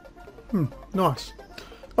page. Nice.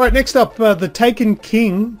 Alright, next up, The Taken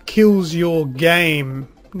King kills your game.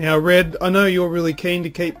 Now, Red, I know you're really keen to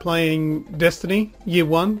keep playing Destiny Year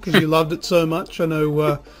 1, because you loved it so much. I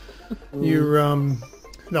know you're...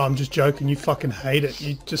 No, I'm just joking. You fucking hate it.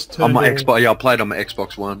 You just turned on my Xbox. Yeah, I played on my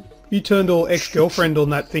Xbox One. You turned all ex-girlfriend on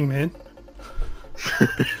that thing, man.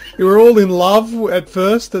 You were all in love at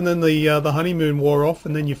first, and then the honeymoon wore off,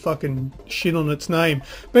 and then you fucking shit on its name.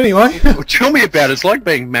 But anyway... Well, tell me about it. It's like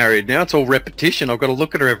being married now. It's all repetition. I've got to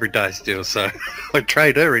look at her every day still, so I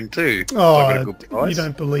trade her in too. Oh, you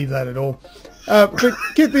don't believe that at all. But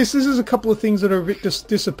get this is a couple of things that are a bit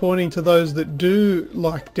disappointing to those that do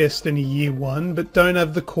like Destiny Year 1, but don't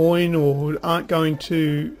have the coin or aren't going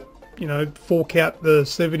to, fork out the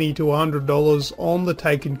 $70 to $100 on the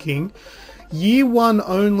Taken King. Year 1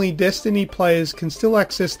 only Destiny players can still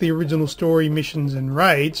access the original story missions and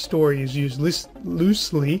raids. Story is used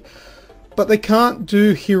loosely, but they can't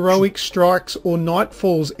do heroic strikes or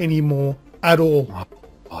nightfalls anymore at all.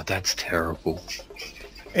 Oh, that's terrible.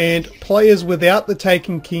 And players without the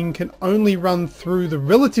Taken King can only run through the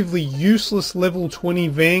relatively useless level 20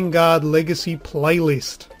 Vanguard Legacy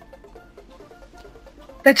playlist.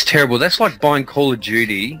 That's terrible. That's like buying Call of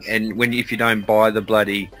Duty, and if you don't buy the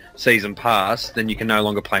bloody season pass, then you can no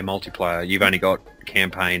longer play multiplayer. You've only got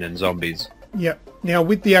campaign and zombies. Yep. Now,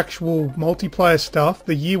 with the actual multiplayer stuff,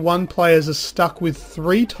 the Year 1 players are stuck with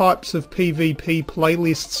 3 types of PvP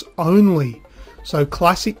playlists only. So,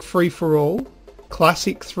 Classic Free-for-All,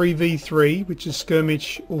 Classic 3v3, which is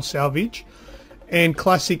Skirmish or Salvage, and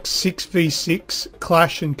Classic 6v6,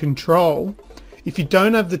 Clash and Control. If you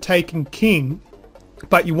don't have the Taken King,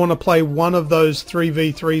 but you want to play one of those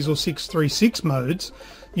 3v3s or 636 modes,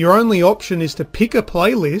 your only option is to pick a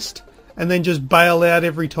playlist and then just bail out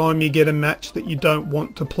every time you get a match that you don't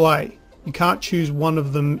want to play. You can't choose one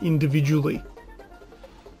of them individually.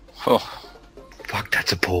 Oh, fuck,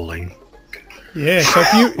 that's appalling. Yeah, so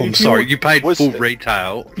if you... you paid full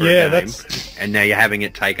retail for a game, and now you're having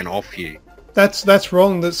it taken off you. That's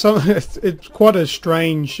wrong. It's quite a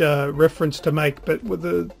strange reference to make, but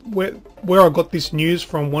where I got this news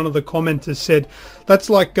from, one of the commenters said, that's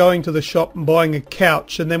like going to the shop and buying a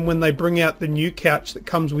couch, and then when they bring out the new couch that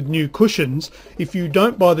comes with new cushions, if you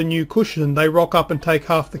don't buy the new cushion, they rock up and take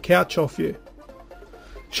half the couch off you.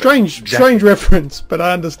 Strange reference, but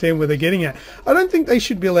I understand where they're getting at. I don't think they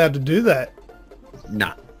should be allowed to do that.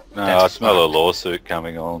 No, I smell a lawsuit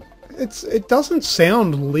coming on. It doesn't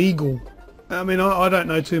sound legal. I mean, I don't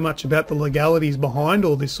know too much about the legalities behind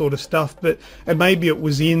all this sort of stuff, but maybe it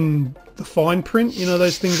was in the fine print,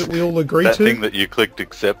 those things that we all agree to. That thing that you clicked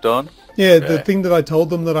accept on? Yeah, the thing that I told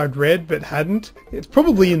them that I'd read but hadn't. It's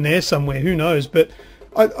probably in there somewhere, who knows, but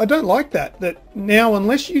I don't like that now,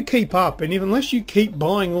 unless you keep up, and even unless you keep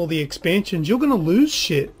buying all the expansions, you're going to lose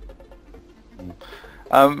shit.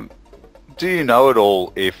 Do you know at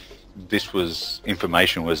all if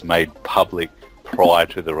information was made public prior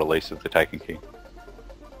to the release of the Taken King?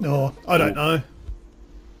 No, I don't know.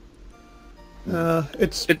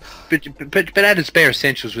 It's But at its bare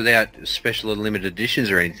essentials, without special and limited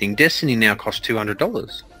editions or anything, Destiny now costs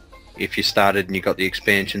 $200. If you started and you got the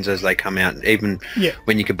expansions as they come out, even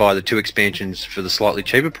when you could buy the 2 expansions for the slightly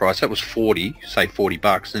cheaper price, that was $40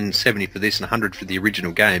 bucks, and 70 for this and 100 for the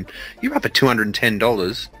original game. You're up at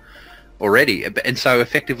 $210 already, and so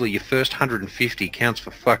effectively your first 150 counts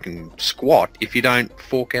for fucking squat if you don't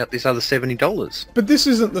fork out this other $70. But this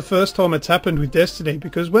isn't the first time it's happened with Destiny,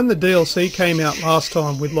 because when the DLC came out last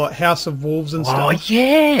time with like House of Wolves and stuff... Oh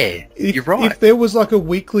yeah, you're right. If there was like a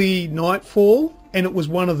weekly Nightfall and it was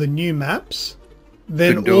one of the new maps,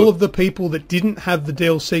 then all of the people that didn't have the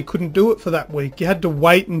DLC couldn't do it for that week. You had to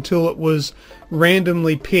wait until it was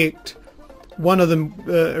randomly picked one of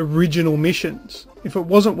the original missions. If it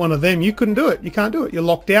wasn't one of them, you couldn't do it. You can't do it. You're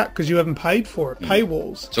locked out because you haven't paid for it.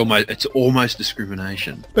 Paywalls. It's almost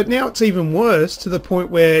discrimination. But now it's even worse, to the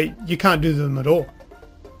point where you can't do them at all.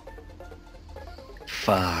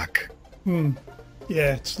 Fuck.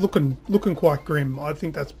 Yeah, it's looking quite grim. I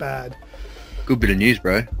think that's bad. Good bit of news,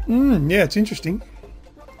 bro. Yeah, it's interesting.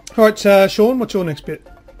 All right, Sean, what's your next bit?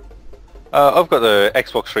 I've got the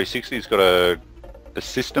Xbox 360. It's got a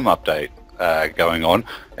system update going on,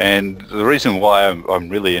 and the reason why I'm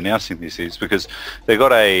really announcing this is because they've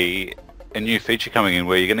got a new feature coming in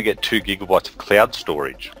where you're going to get 2 gigabytes of cloud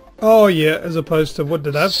storage. Oh yeah, as opposed to, what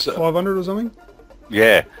did that have, 500 or something?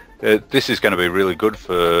 Yeah, this is going to be really good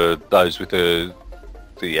for those with the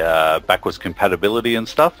backwards compatibility and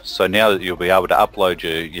stuff. So now that you'll be able to upload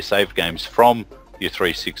your saved games from your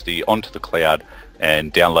 360 onto the cloud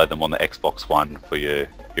and download them on the Xbox One for your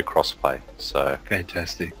crossplay. So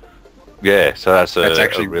fantastic. Yeah, so that's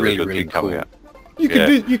actually a really good really thing coming out.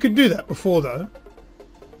 You could do that before though.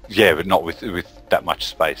 Yeah, but not with that much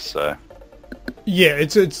space. So yeah,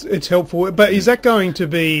 it's helpful. But is that going to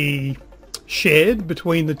be shared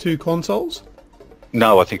between the 2 consoles?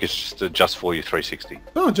 No, I think it's just for your 360.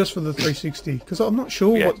 Oh, just for the 360, because I'm not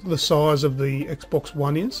sure what the size of the Xbox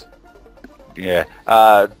One is. Yeah,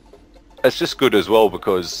 it's just good as well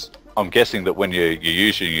because I'm guessing that when you're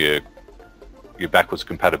using your backwards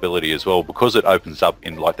compatibility as well, because it opens up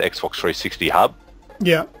in like the Xbox 360 hub.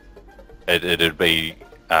 Yeah. It'd be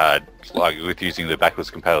like with using the backwards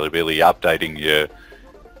compatibility, updating your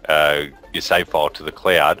save file to the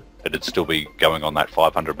cloud, it'd still be going on that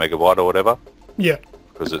 500 megabyte or whatever. Yeah.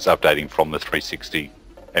 Because it's updating from the 360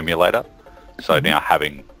 emulator. So now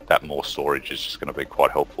having that more storage is just going to be quite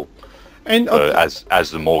helpful. And as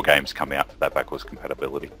the more games come out for that backwards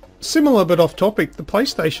compatibility. Similar but off topic, the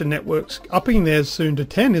PlayStation Network's upping theirs soon to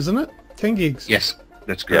 10, isn't it? 10 gigs. Yes,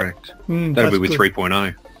 that's correct. That'll be with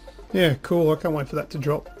 3.0. Yeah, cool. I can't wait for that to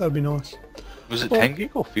drop. That'd be nice. Was it 10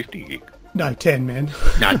 gig or 50 gig? No, 10, man.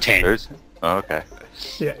 No, 10. Oh, okay.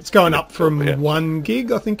 Yeah, it's going up from 1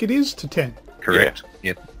 gig, I think it is, to 10. Correct.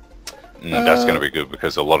 Yep. That's going to be good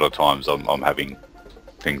because a lot of times I'm having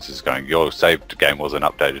things is going, your saved game wasn't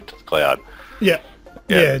updated to the cloud. Yeah.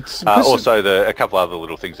 It's also, a couple other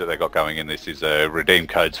little things that they got going in this is redeem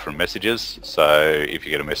codes from messages. So if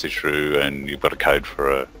you get a message through and you've got a code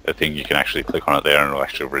for a thing, you can actually click on it there and it'll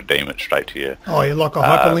actually redeem it straight to you. Oh, you like a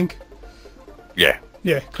hyperlink? Yeah.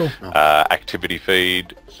 Yeah, cool. Activity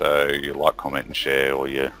feed, so you like, comment and share all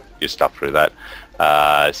your stuff through that.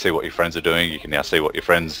 See what your friends are doing. You can now see what your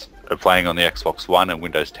friends are playing on the Xbox One and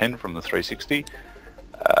Windows 10 from the 360.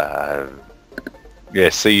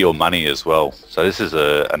 See your money as well. So this is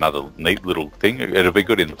another neat little thing. It'll be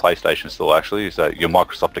good in the PlayStation Store actually. So your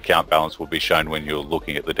Microsoft account balance will be shown when you're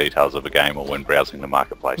looking at the details of a game or when browsing the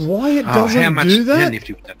marketplace. Why it doesn't do that? How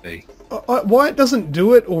nifty would that be? Why it doesn't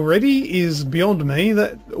do it already is beyond me.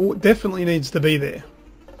 That definitely needs to be there.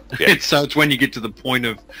 Yeah. So it's when you get to the point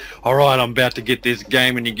of, all right, I'm about to get this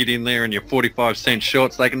game, and you get in there and you're 45-cent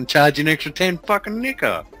short, so they can charge you an extra 10 fucking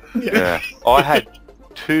nicker. Yeah. I had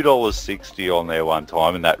 $2.60 on there one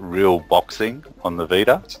time in that real boxing on the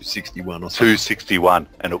Vita. 261 or something. $2.61,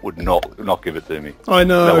 and it would not give it to me. I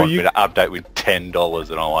know. They wanted me to update with $10,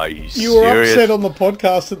 and I'm like, you were upset on the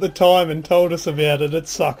podcast at the time and told us about it. It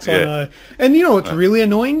sucks, I know. And you know what's really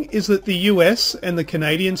annoying is that the US and the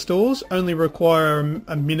Canadian stores only require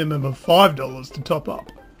a minimum of $5 to top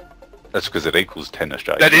up. That's because it equals 10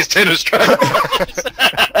 Australia. That is 10 Australia.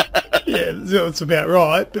 Yeah, that's about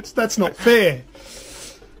right, but that's not fair.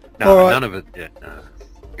 No, none of it. Yeah.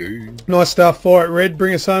 Nice stuff. All right, Red,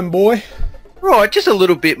 bring us home, boy. Right, just a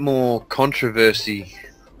little bit more controversy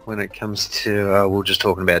when it comes to, we were just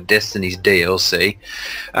talking about Destiny's DLC.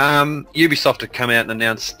 Ubisoft have come out and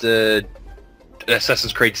announced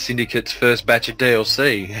Assassin's Creed Syndicate's first batch of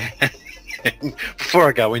DLC. Before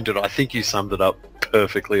I go into it, I think you summed it up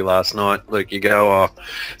perfectly last night. Luke, you go, oh,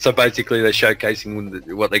 so basically they're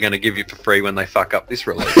showcasing what they're going to give you for free when they fuck up this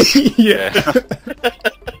release. Yeah.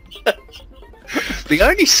 The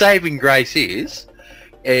only saving grace is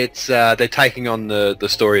it's they're taking on the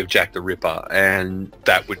story of Jack the Ripper, and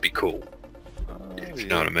that would be cool. If you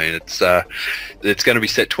know what I mean. It's going to be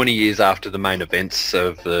set 20 years after the main events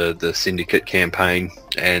of the Syndicate campaign,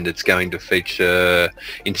 and it's going to feature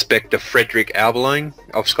Inspector Frederick Alberline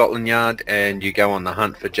of Scotland Yard, and you go on the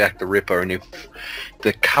hunt for Jack the Ripper. And if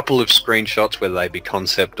the couple of screenshots, whether they be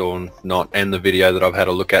concept or not, and the video that I've had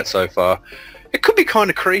a look at so far, it could be kind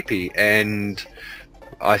of creepy, and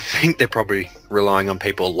I think they're probably relying on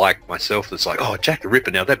people like myself that's like, oh, Jack the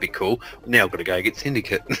Ripper, now that'd be cool. Now I've got to go get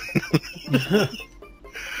Syndicate.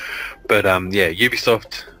 But yeah,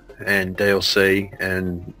 Ubisoft and DLC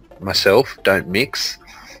and myself don't mix,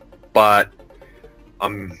 but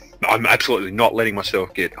I'm absolutely not letting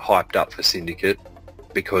myself get hyped up for Syndicate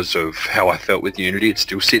because of how I felt with Unity. It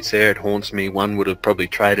still sits there, it haunts me. One would have probably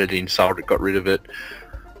traded in, sold it, got rid of it.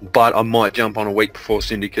 But I might jump on a week before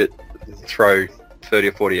Syndicate, throw 30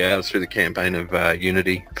 or 40 hours through the campaign of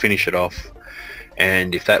Unity, finish it off,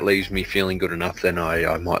 and if that leaves me feeling good enough, then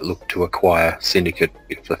I might look to acquire Syndicate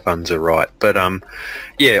if the funds are right. But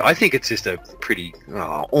yeah, I think it's just a pretty,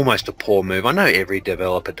 almost a poor move. I know every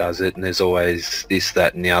developer does it, and there's always this,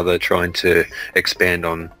 that, and the other trying to expand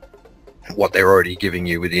on what they're already giving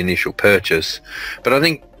you with the initial purchase. But I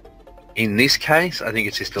think in this case, I think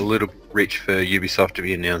it's just a little rich for Ubisoft to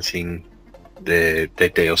be announcing their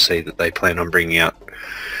DLC that they plan on bringing out.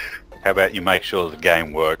 How about you make sure the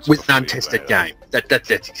game works with an untested game?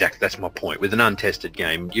 That's my point. With an untested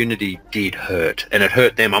game, Unity did hurt, and it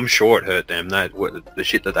hurt them. I'm sure it hurt them. The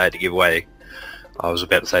shit that they had to give away. I was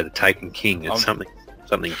about to say the Taken King. It's something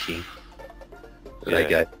King. Yeah. They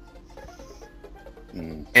go.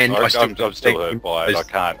 And I'm still hurt by it. I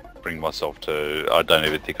can't bring myself to. I don't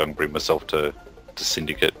even think I can bring myself to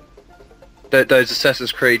Syndicate. Those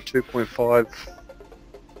Assassin's Creed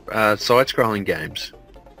 2.5 side-scrolling games.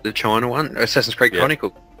 The China one, Assassin's Creed Chronicle.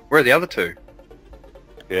 Where are the other two?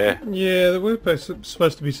 Yeah. Yeah, there were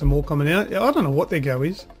supposed to be some more coming out. I don't know what their go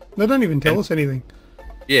is. They don't even tell us anything.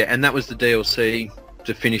 Yeah, and that was the DLC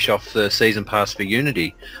to finish off the season pass for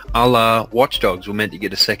Unity. A la Watch Dogs were meant to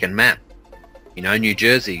get a second map. You know, New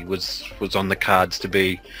Jersey was on the cards to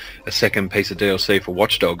be a second piece of DLC for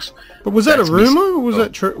Watch Dogs. But was that a rumour, or was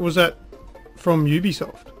that true? Was that from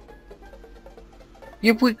Ubisoft?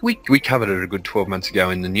 Yeah, we covered it a good 12 months ago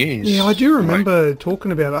in the news. Yeah, I do remember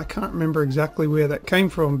talking about it. I can't remember exactly where that came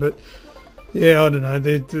from, but yeah, I don't know.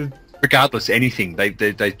 Regardless, anything. They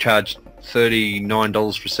charged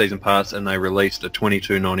 $39 for season pass, and they released a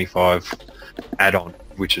 $22.95 add-on,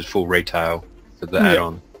 which is full retail for the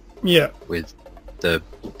add-on. Yeah. With the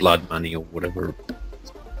blood money or whatever.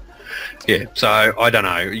 Yeah, so I don't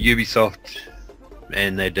know. Ubisoft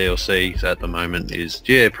and their DLCs at the moment is,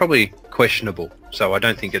 probably questionable. So I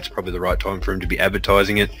don't think it's probably the right time for them to be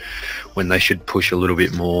advertising it when they should push a little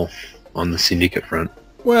bit more on the Syndicate front.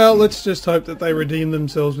 Well, let's just hope that they redeem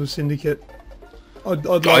themselves with Syndicate. I'm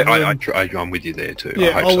with you there too.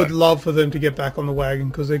 Yeah, I would love for them to get back on the wagon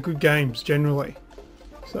because they're good games generally.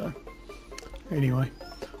 So, anyway.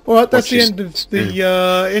 All right, that's the end of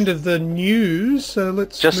the news. So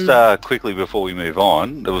let's just quickly before we move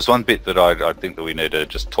on. There was one bit that I think that we need to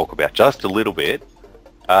just talk about just a little bit.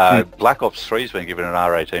 Black Ops 3 has been given an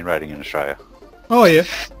R18 rating in Australia. Oh yeah,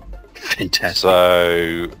 fantastic.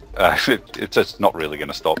 So it's not really going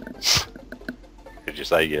to stop. Could you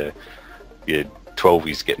say your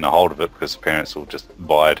 12-years getting a hold of it because the parents will just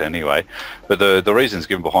buy it anyway? But the reasons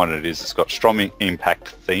given behind it is it's got strong impact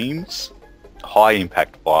themes, high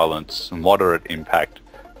impact violence, moderate impact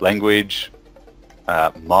language,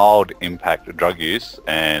 mild impact drug use,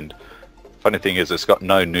 and funny thing is it's got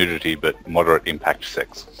no nudity but moderate impact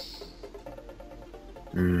sex.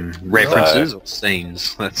 References or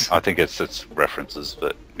scenes? I think it's references,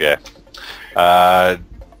 but yeah.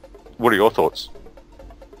 What are your thoughts?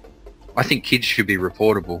 I think kids should be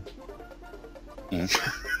reportable.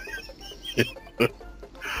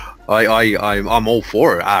 I'm all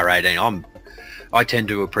for it, R18. I tend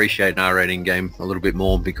to appreciate an R18 game a little bit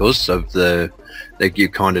more because of that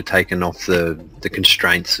you've kind of taken off the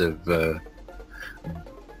constraints of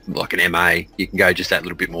like an MA. You can go just that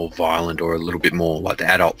little bit more violent or a little bit more like the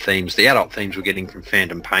adult themes. The adult themes we're getting from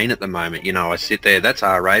Phantom Pain at the moment. You know, I sit there, that's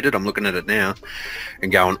R-rated. I'm looking at it now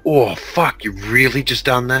and going, oh fuck, you really just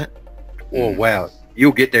done that? Oh wow.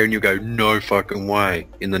 You'll get there and you'll go, no fucking way,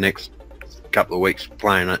 in the next couple of weeks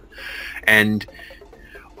playing it. And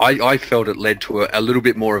I felt it led to a little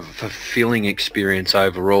bit more of a fulfilling experience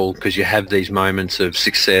overall, because you have these moments of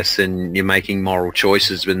success and you're making moral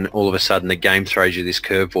choices, and all of a sudden the game throws you this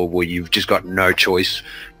curveball where you've just got no choice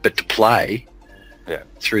but to play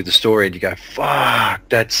through the story, and you go, fuck,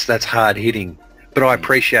 that's hard hitting. But I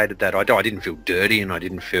appreciated that. I didn't feel dirty and I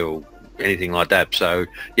didn't feel anything like that. So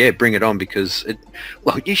yeah, bring it on, because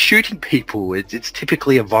you're shooting people. It's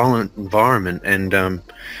typically a violent environment, and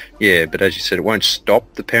yeah, but as you said, it won't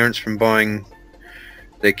stop the parents from buying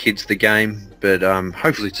their kids the game, but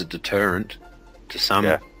hopefully it's a deterrent to some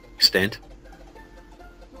extent.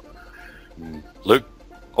 Luke,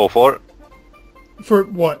 all for it? For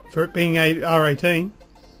what? For it being R18?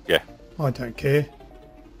 Yeah. I don't care.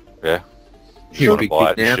 Yeah. You want to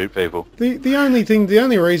buy it and shoot people. The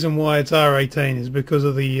only reason why it's R18 is because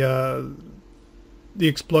of the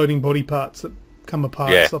exploding body parts that come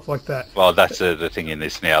apart, stuff like that. Well, that's the thing in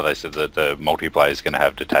this now. They said that the multiplayer is going to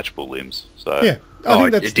have detachable limbs. So yeah, I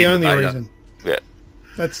think that's the only reason. Yeah.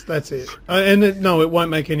 That's it. No, it won't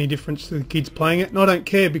make any difference to the kids playing it. And I don't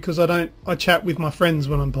care, because I chat with my friends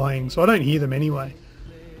when I'm playing, so I don't hear them anyway.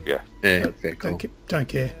 Yeah. Yeah, very cool. Don't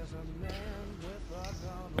care.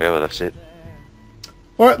 Yeah, well, that's it.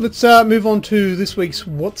 Alright, let's move on to this week's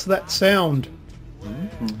What's That Sound? I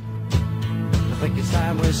think it's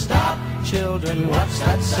time we stop, children. What's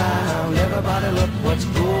that sound? Everybody look what's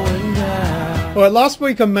going down. Alright, last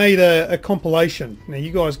week I made a compilation. Now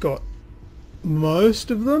you guys got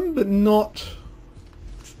most of them, but not...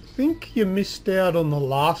 I think you missed out on the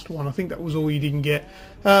last one. I think that was all you didn't get.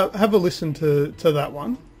 Have a listen to that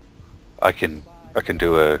one. I can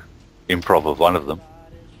do a improv of one of them.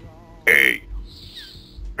 Hey.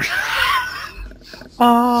 Is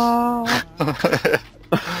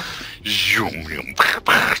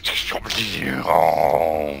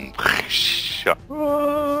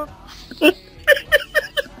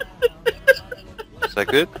that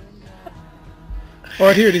good?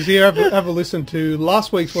 Alright, here it is. Here, have a listen to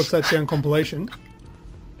last week's What's That Sound compilation.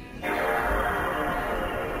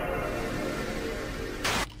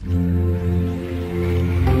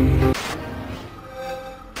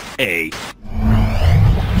 Hey.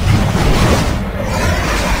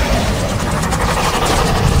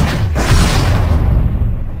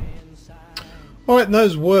 Alright, and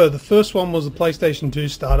those were, the first one was the PlayStation 2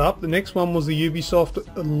 startup, the next one was the Ubisoft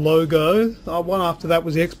logo, one after that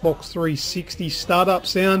was the Xbox 360 startup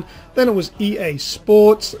sound, then it was EA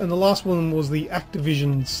Sports, and the last one was the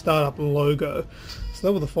Activision startup logo. So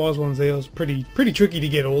that were the 5 ones there. It was pretty tricky to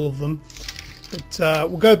get all of them. But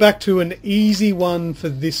we'll go back to an easy one for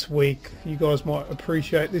this week. You guys might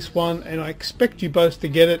appreciate this one, and I expect you both to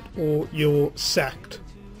get it or you're sacked.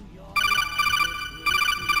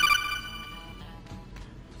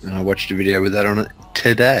 I watched a video with that on it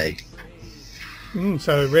today.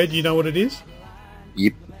 So, Red, you know what it is?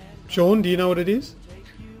 Yep. Sean, do you know what it is?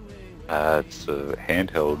 It's a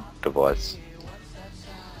handheld device.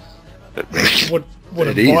 What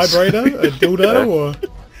It a is. vibrator? A dildo? Or...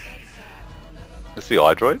 It's the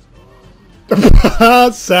iDroid.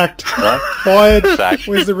 Sacked. Right? Fired. Sacked.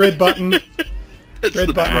 Where's the red button? It's Red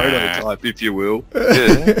the button. prototype, if you will.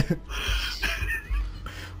 Yeah.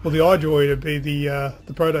 Well, the iDroid would be the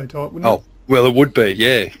prototype, wouldn't it? Oh, well, it would be,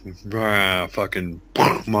 yeah. Wow, fucking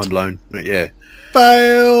mind blown. Yeah.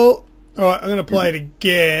 Fail! Alright, I'm going to play it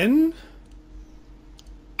again.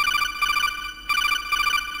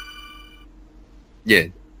 Yeah.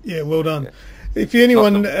 Yeah, well done. If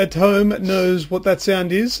anyone at home knows what that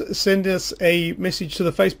sound is, send us a message to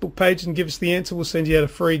the Facebook page and give us the answer. We'll send you out a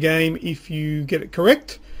free game if you get it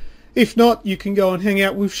correct. If not, you can go and hang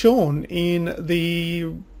out with Sean in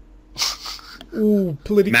the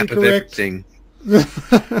politically Map correct. of everything.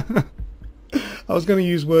 I was going to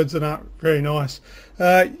use words that aren't very nice.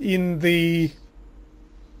 In the...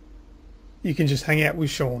 You can just hang out with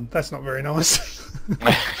Sean. That's not very nice.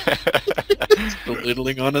 It's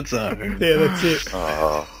belittling on its own. Yeah, that's it.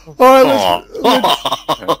 Oh. Alright,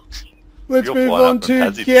 let's You're move flying on up the to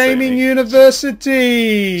Tassie Gaming scene.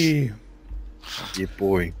 University. Yeah,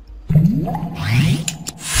 boy.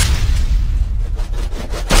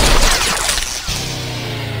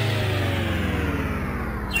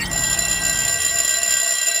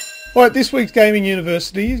 Alright, this week's Gaming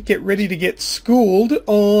University, get ready to get schooled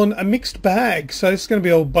on a mixed bag. So it's going to be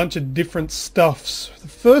a bunch of different stuffs. The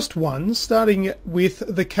first one, starting with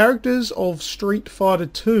the characters of Street Fighter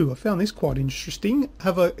 2. I found this quite interesting.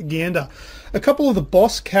 Have a gander. A couple of the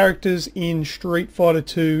boss characters in Street Fighter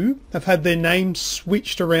 2 have had their names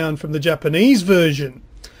switched around from the Japanese version.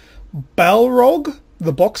 Balrog,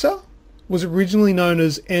 the boxer, was originally known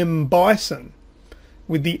as M. Bison,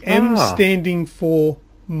 with the M standing for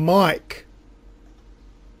Mike.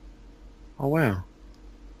 Oh, wow.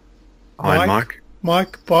 Iron Mike.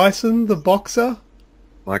 Mike Bison, the boxer.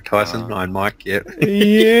 Mike Tyson, Iron Mike, yep.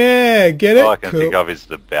 Yeah, get it? All I can Cool. think of is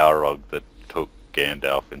the Balrog that took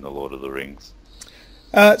Gandalf in The Lord of the Rings.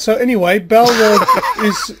 So anyway, Balrog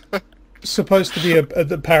is supposed to be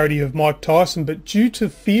the parody of Mike Tyson, but due to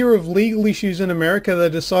fear of legal issues in America, they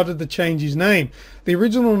decided to change his name. The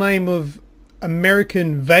original name of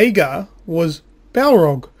American Vega was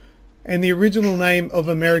Balrog, and the original name of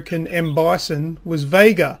American M. Bison was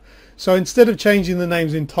Vega. So instead of changing the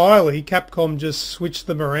names entirely, Capcom just switched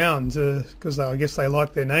them around because I guess they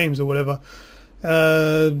like their names or whatever.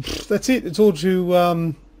 That's it. It's all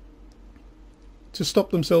to stop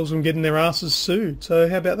themselves from getting their asses sued. So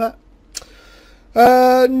how about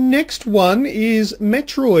that? Next one is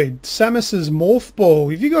Metroid, Samus's Morph Ball.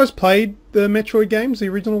 Have you guys played the Metroid games, the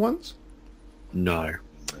original ones? No.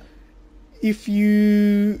 If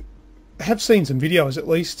you have seen some videos at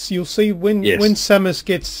least, you'll see when Samus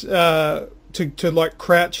gets to like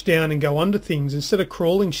crouch down and go under things, instead of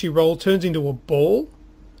crawling, she turns into a ball,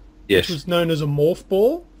 Yes. which was known as a morph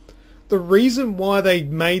ball. The reason why they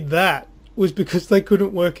made that was because they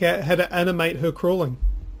couldn't work out how to animate her crawling.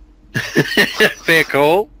 Fair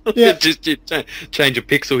call. Yeah. Just you change a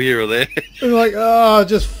pixel here or there. They're like, oh,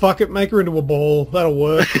 just fuck it, make her into a ball. That'll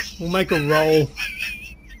work. We'll make her roll.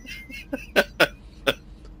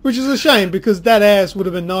 Which is a shame, because that ass would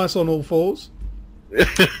have been nice on all fours.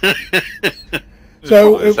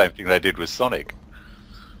 So Probably the same thing they did with Sonic.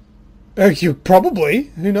 You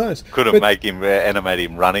probably, who knows? Couldn't But- make him animate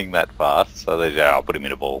him running that fast, so they said, I'll put him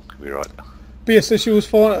in a ball. Could be right. But yeah, so she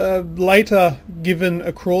was later given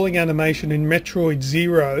a crawling animation in Metroid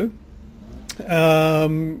Zero,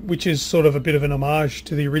 which is sort of a bit of an homage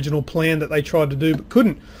to the original plan that they tried to do but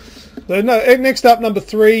couldn't. So next up, number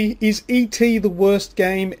 3, is E.T. the worst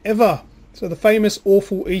game ever. So the famous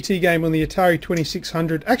awful E.T. game on the Atari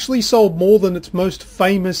 2600 actually sold more than its most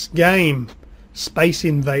famous game, Space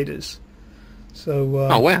Invaders. So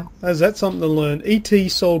Oh, wow. that's something to learn. E.T.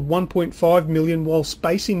 sold 1.5 million, while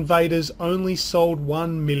Space Invaders only sold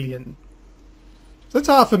 1 million. So that's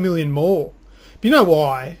 500,000 more. But you know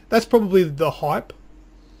why? That's probably the hype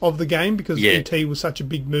of the game, because E.T. was such a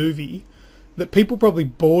big movie that people probably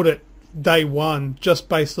bought it day one just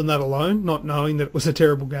based on that alone, not knowing that it was a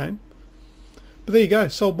terrible game. But there you go,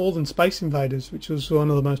 sold more than Space Invaders, which was one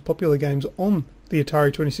of the most popular games on the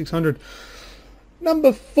Atari 2600.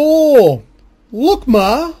 Number 4, look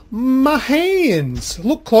my hands.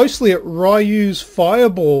 Look closely at Ryu's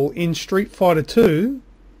fireball in Street Fighter 2.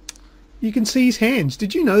 You can see his hands.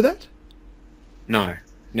 Did you know that? No.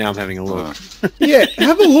 Now I'm having a look. Yeah,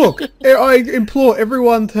 have a look. I implore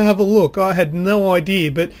everyone to have a look. I had no idea,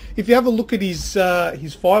 but if you have a look at his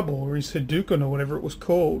fireball, or his Hadouken, or whatever it was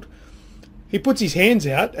called, he puts his hands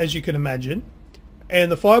out, as you can imagine, and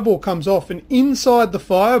the fireball comes off, and inside the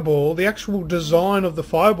fireball, the actual design of the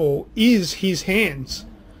fireball is his hands.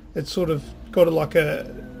 It's sort of got like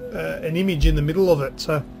an image in the middle of it,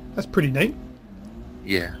 so that's pretty neat.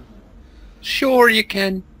 Yeah. Sure you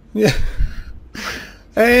can. Yeah.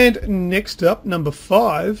 And next up, number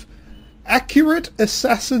 5, accurate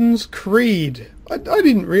Assassin's Creed. I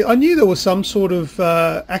knew there was some sort of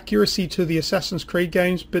accuracy to the Assassin's Creed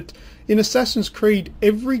games, but in Assassin's Creed,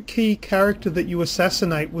 every key character that you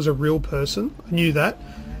assassinate was a real person. I knew that.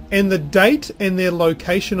 And the date and their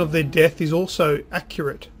location of their death is also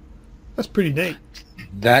accurate. That's pretty neat.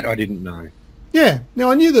 That I didn't know. Yeah.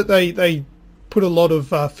 Now, I knew that they put a lot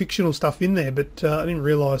of fictional stuff in there, but I didn't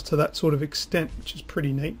realise to that sort of extent, which is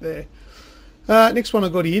pretty neat there. Next one I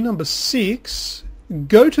got here, number 6.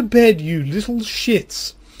 Go to bed, you little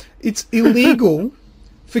shits. It's illegal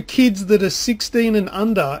for kids that are 16 and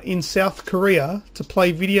under in South Korea to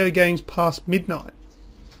play video games past midnight.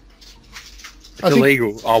 It's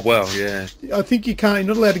illegal. Oh, well, yeah. I think you're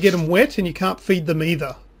not allowed to get them wet, and you can't feed them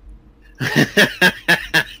either.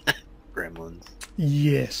 Gremlins.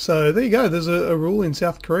 Yes, so there you go. There's a rule in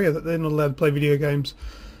South Korea that they're not allowed to play video games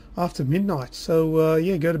after midnight. So,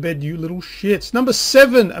 yeah, go to bed, you little shits. Number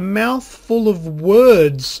 7, a mouthful of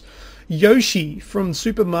words. Yoshi from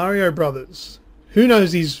Super Mario Brothers. Who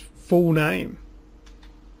knows his full name?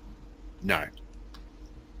 No.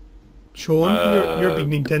 Sean, you're a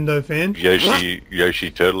big Nintendo fan.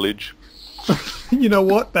 Yoshi Turtleage. You know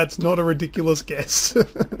what? That's not a ridiculous guess.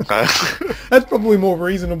 That's probably more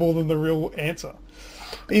reasonable than the real answer.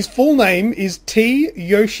 His full name is T.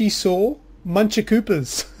 Yoshisaw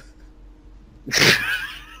Munchakoopas.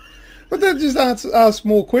 But that just asks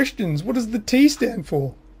more questions. What does the T stand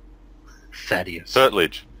for? Thaddeus.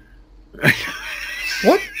 Turtleage.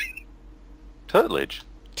 What? Turtleage.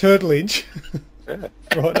 Turtlage. Yeah.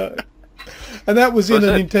 Righto. And that was in a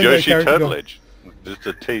Nintendo Yoshi character guide. Turtlage. Just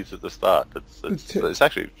a tease at the start. It's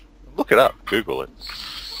actually... Look it up. Google it.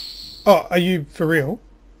 Oh, are you for real?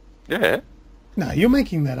 Yeah. No, you're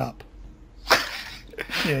making that up.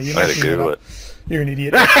 Yeah, you're Way to making Google that it. up. You're an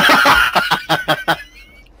idiot.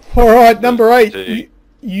 Alright, number 8.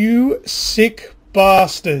 You sick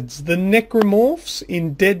bastards. The necromorphs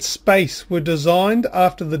in Dead Space were designed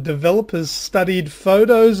after the developers studied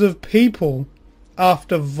photos of people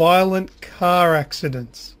after violent car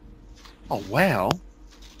accidents. Oh, wow.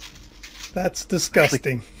 That's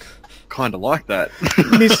disgusting. Kind of like that.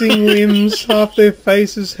 Missing limbs, half their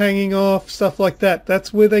faces hanging off, stuff like that.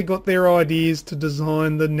 That's where they got their ideas to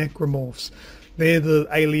design the necromorphs. They're the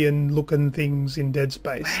alien-looking things in Dead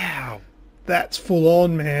Space. Wow. That's full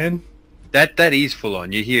on, man. That is full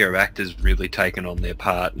on. You hear actors really taking on their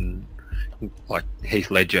part, and like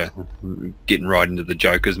Heath Ledger getting right into the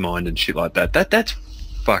Joker's mind and shit like that. That's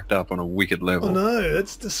fucked up on a wicked level. I know,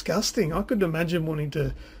 that's disgusting. I could imagine wanting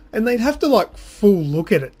to... And they'd have to, like, full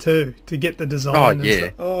look at it, too, to get the design. Oh, and yeah.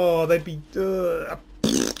 stuff. Oh, they'd be...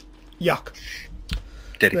 yuck.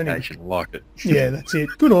 Dedication, I like it. Yeah, that's it.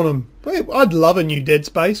 Good on them. I'd love a new Dead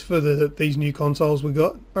Space for these new consoles we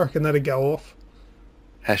got. I reckon that'd go off.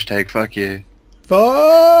 Hashtag fuck you.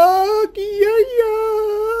 Fuck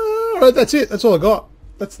yeah! Alright, that's it. That's all I got.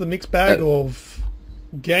 That's the mixed bag of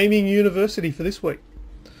Gaming University for this week.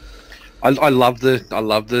 I love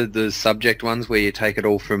the subject ones where you take it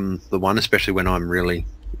all from the one, especially when I'm really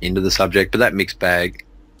into the subject. But that mixed bag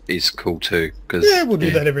is cool too. Cause, Yeah, we'll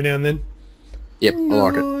do that every now and then. Yep, I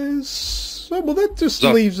like it. Nice. Oh, well, that just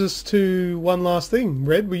leaves us to one last thing.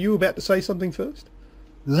 Red, were you about to say something first?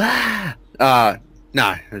 No,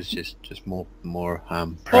 it was just more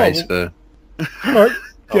praise for. All right, I'm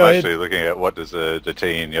go ahead. actually looking at what does the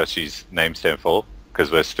T in Yoshi's name stand for,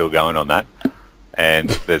 because we're still going on that. And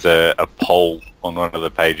there's a poll on one of the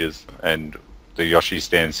pages, and the Yoshi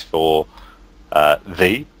stands for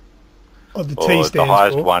the. Oh, the T Or stands the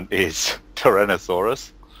highest for. one is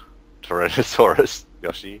Tyrannosaurus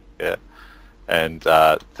Yoshi, yeah. And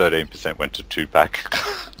 13% went to Tupac.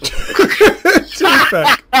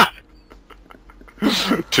 Tupac.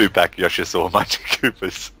 Tupac Yoshisaur Mighty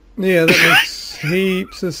Coopers. Yeah, that makes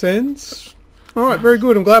heaps of sense. All right, very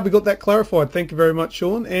good. I'm glad we got that clarified. Thank you very much,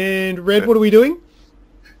 Sean. And Red, what are we doing?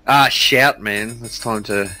 Shout, man. It's time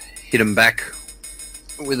to hit them back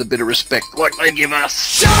with a bit of respect like they give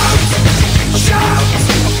us.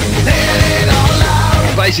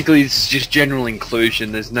 Basically, it's just general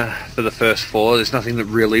inclusion. There's for the first 4, there's nothing that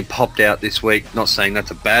really popped out this week. Not saying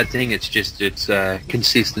that's a bad thing. It's just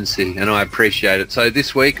consistency, and I appreciate it. So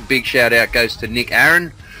this week, a big shout out goes to Nick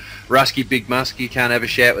Aaron, Rusky Big Muskie. Can't have a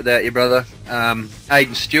shout without you, brother.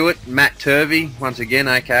 Aidan Stewart, Matt Turvey, once again,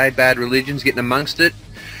 aka Bad Religions, getting amongst it.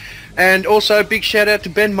 And also a big shout out to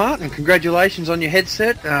Ben Martin. Congratulations on your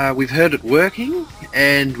headset. We've heard it working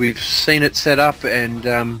and we've seen it set up, and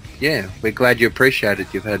yeah, we're glad you appreciate it.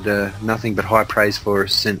 You've had nothing but high praise for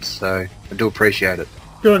us since, so I do appreciate it.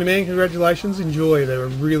 Good on you, man. Congratulations. Enjoy. They're a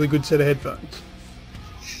really good set of headphones.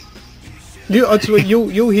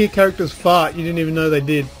 You'll hear characters fart. You didn't even know they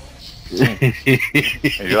did. And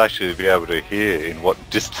you'll actually be able to hear in what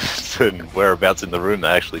distance and whereabouts in the room they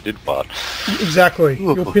actually did fart. Exactly.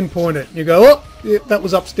 You'll pinpoint it. You go, oh, yeah, that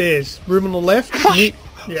was upstairs. Room on the left.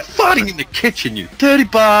 Yeah. Farting in the kitchen, you dirty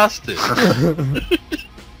bastard.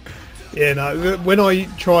 Yeah, no. When I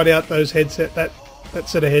tried out those that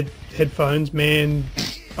set of headphones, man,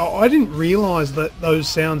 I didn't realise that those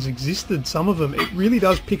sounds existed. Some of them, it really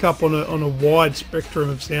does pick up on a wide spectrum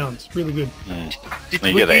of sounds. Really good. And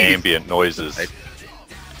you get the ambient noises.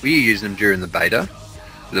 Were you using them during the beta?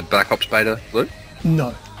 The Black Ops beta, Luke?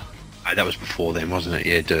 No. Oh, that was before then, wasn't it?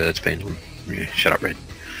 Yeah, it's been... Yeah, shut up, Red.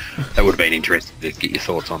 That would have been interesting to get your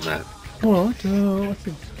thoughts on that. All right. I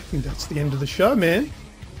think that's the end of the show, man.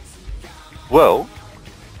 Well,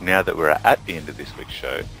 now that we're at the end of this week's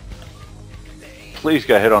show, please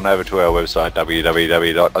go head on over to our website,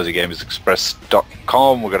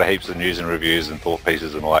 www.aussiegamersexpress.com. We've got heaps of news and reviews and thought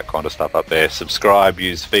pieces and all that kind of stuff up there. Subscribe,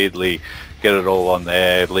 use Feedly, get it all on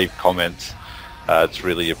there, leave comments. It's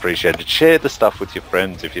really appreciated. Share the stuff with your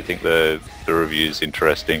friends if you think the review's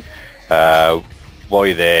interesting. While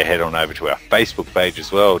you're there, head on over to our Facebook page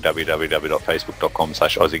as well,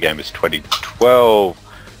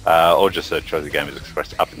 www.facebook.com/AussieGamers2012, or just search Aussie Gamers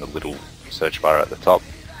Express up in the little search bar at the top.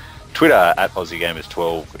 Twitter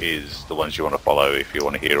 @AussieGamers12 is the ones you want to follow if you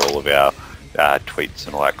want to hear all of our tweets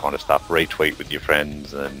and all that kind of stuff. Retweet with your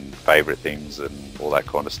friends and favourite things and all that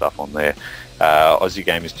kind of stuff on there. Aussie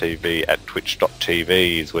Gamers TV at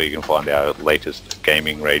twitch.tv is where you can find our latest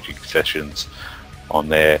gaming raging sessions on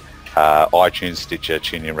there. iTunes, Stitcher,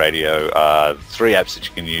 TuneIn Radio, 3 apps that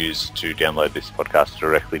you can use to download this podcast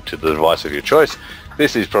directly to the device of your choice.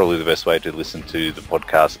 This is probably the best way to listen to the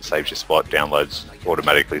podcast. It saves your spot, downloads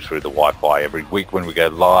automatically through the Wi-Fi every week when we go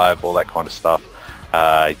live, all that kind of stuff.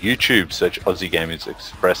 YouTube, search Aussie Gamers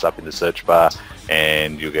Express up in the search bar,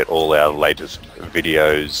 and you'll get all our latest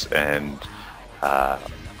videos and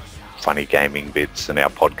funny gaming bits, and our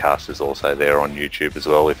podcast is also there on YouTube as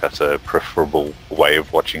well, if that's a preferable way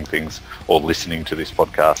of watching things or listening to this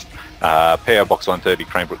podcast. PO Box 130,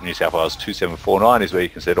 Cranebrook, New South Wales 2749 is where you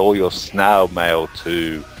can send all your snail mail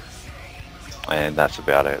to, and that's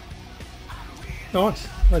about it. Nice.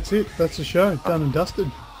 That's it. That's the show. Done and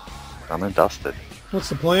dusted. Done and dusted. What's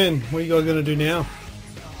the plan? What are you guys going to do now?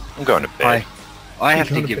 I'm going to bed. I have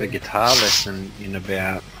to give a guitar lesson in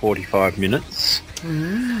about 45 minutes.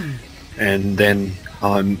 And then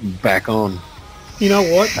I'm back on. You know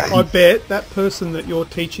what? I bet that person that you're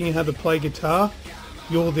teaching how to play guitar,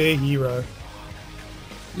 you're their hero.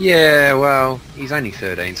 Yeah, well, he's only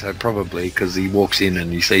 13, so probably, because he walks in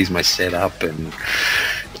and he sees my setup and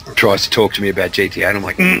tries to talk to me about GTA, and I'm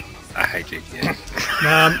like, I hate GTA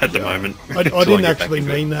at the moment. I didn't actually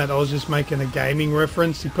mean that. I was just making a gaming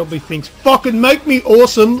reference. He probably thinks, fucking make me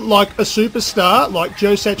awesome like a superstar, like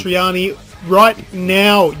Joe Satriani right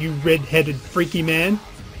now, you red-headed freaky man.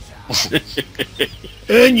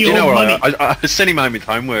 Earn your money. I sent him home with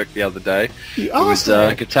homework the other day. It was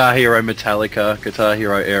Guitar Hero Metallica, Guitar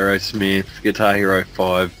Hero Aerosmith, Guitar Hero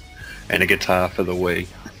 5, and a guitar for the Wii.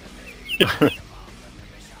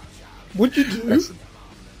 What'd you do?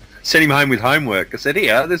 Sent him home with homework. I said,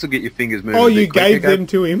 here, this will get your fingers moving. Oh, you gave them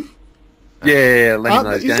to him? Yeah, let him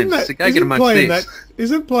those games. So go get him this.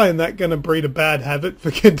 Isn't playing that going to breed a bad habit for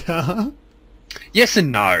guitar? Yes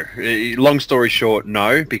and no. Long story short,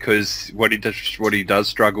 no, because what he does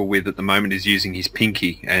struggle with at the moment is using his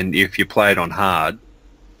pinky, and if you play it on hard,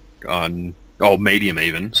 medium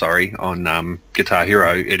even, on Guitar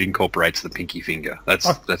Hero, it incorporates the pinky finger. That's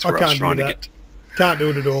where I was trying to get. Can't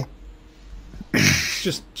do it at all.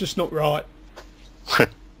 It's just not right. I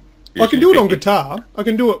can do it on guitar. I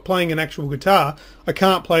can do it playing an actual guitar. I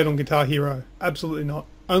can't play it on Guitar Hero. Absolutely not.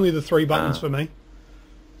 Only the 3 buttons for me.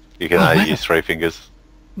 You can only use 3 fingers.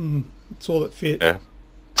 That's all that fit. Yeah.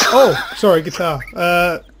 Oh, sorry, guitar.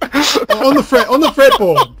 On the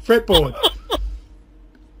fretboard.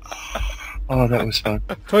 Oh, that was fun.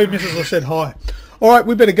 Tell your missus I said hi. All right,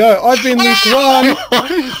 we better go. I've been LewkOne. What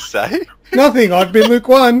did you say? Nothing. I've been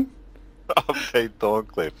LewkOne. I've been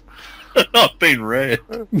Thorncliff. I've been red.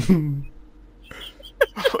 What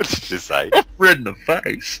did you say? Red in the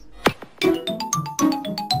face.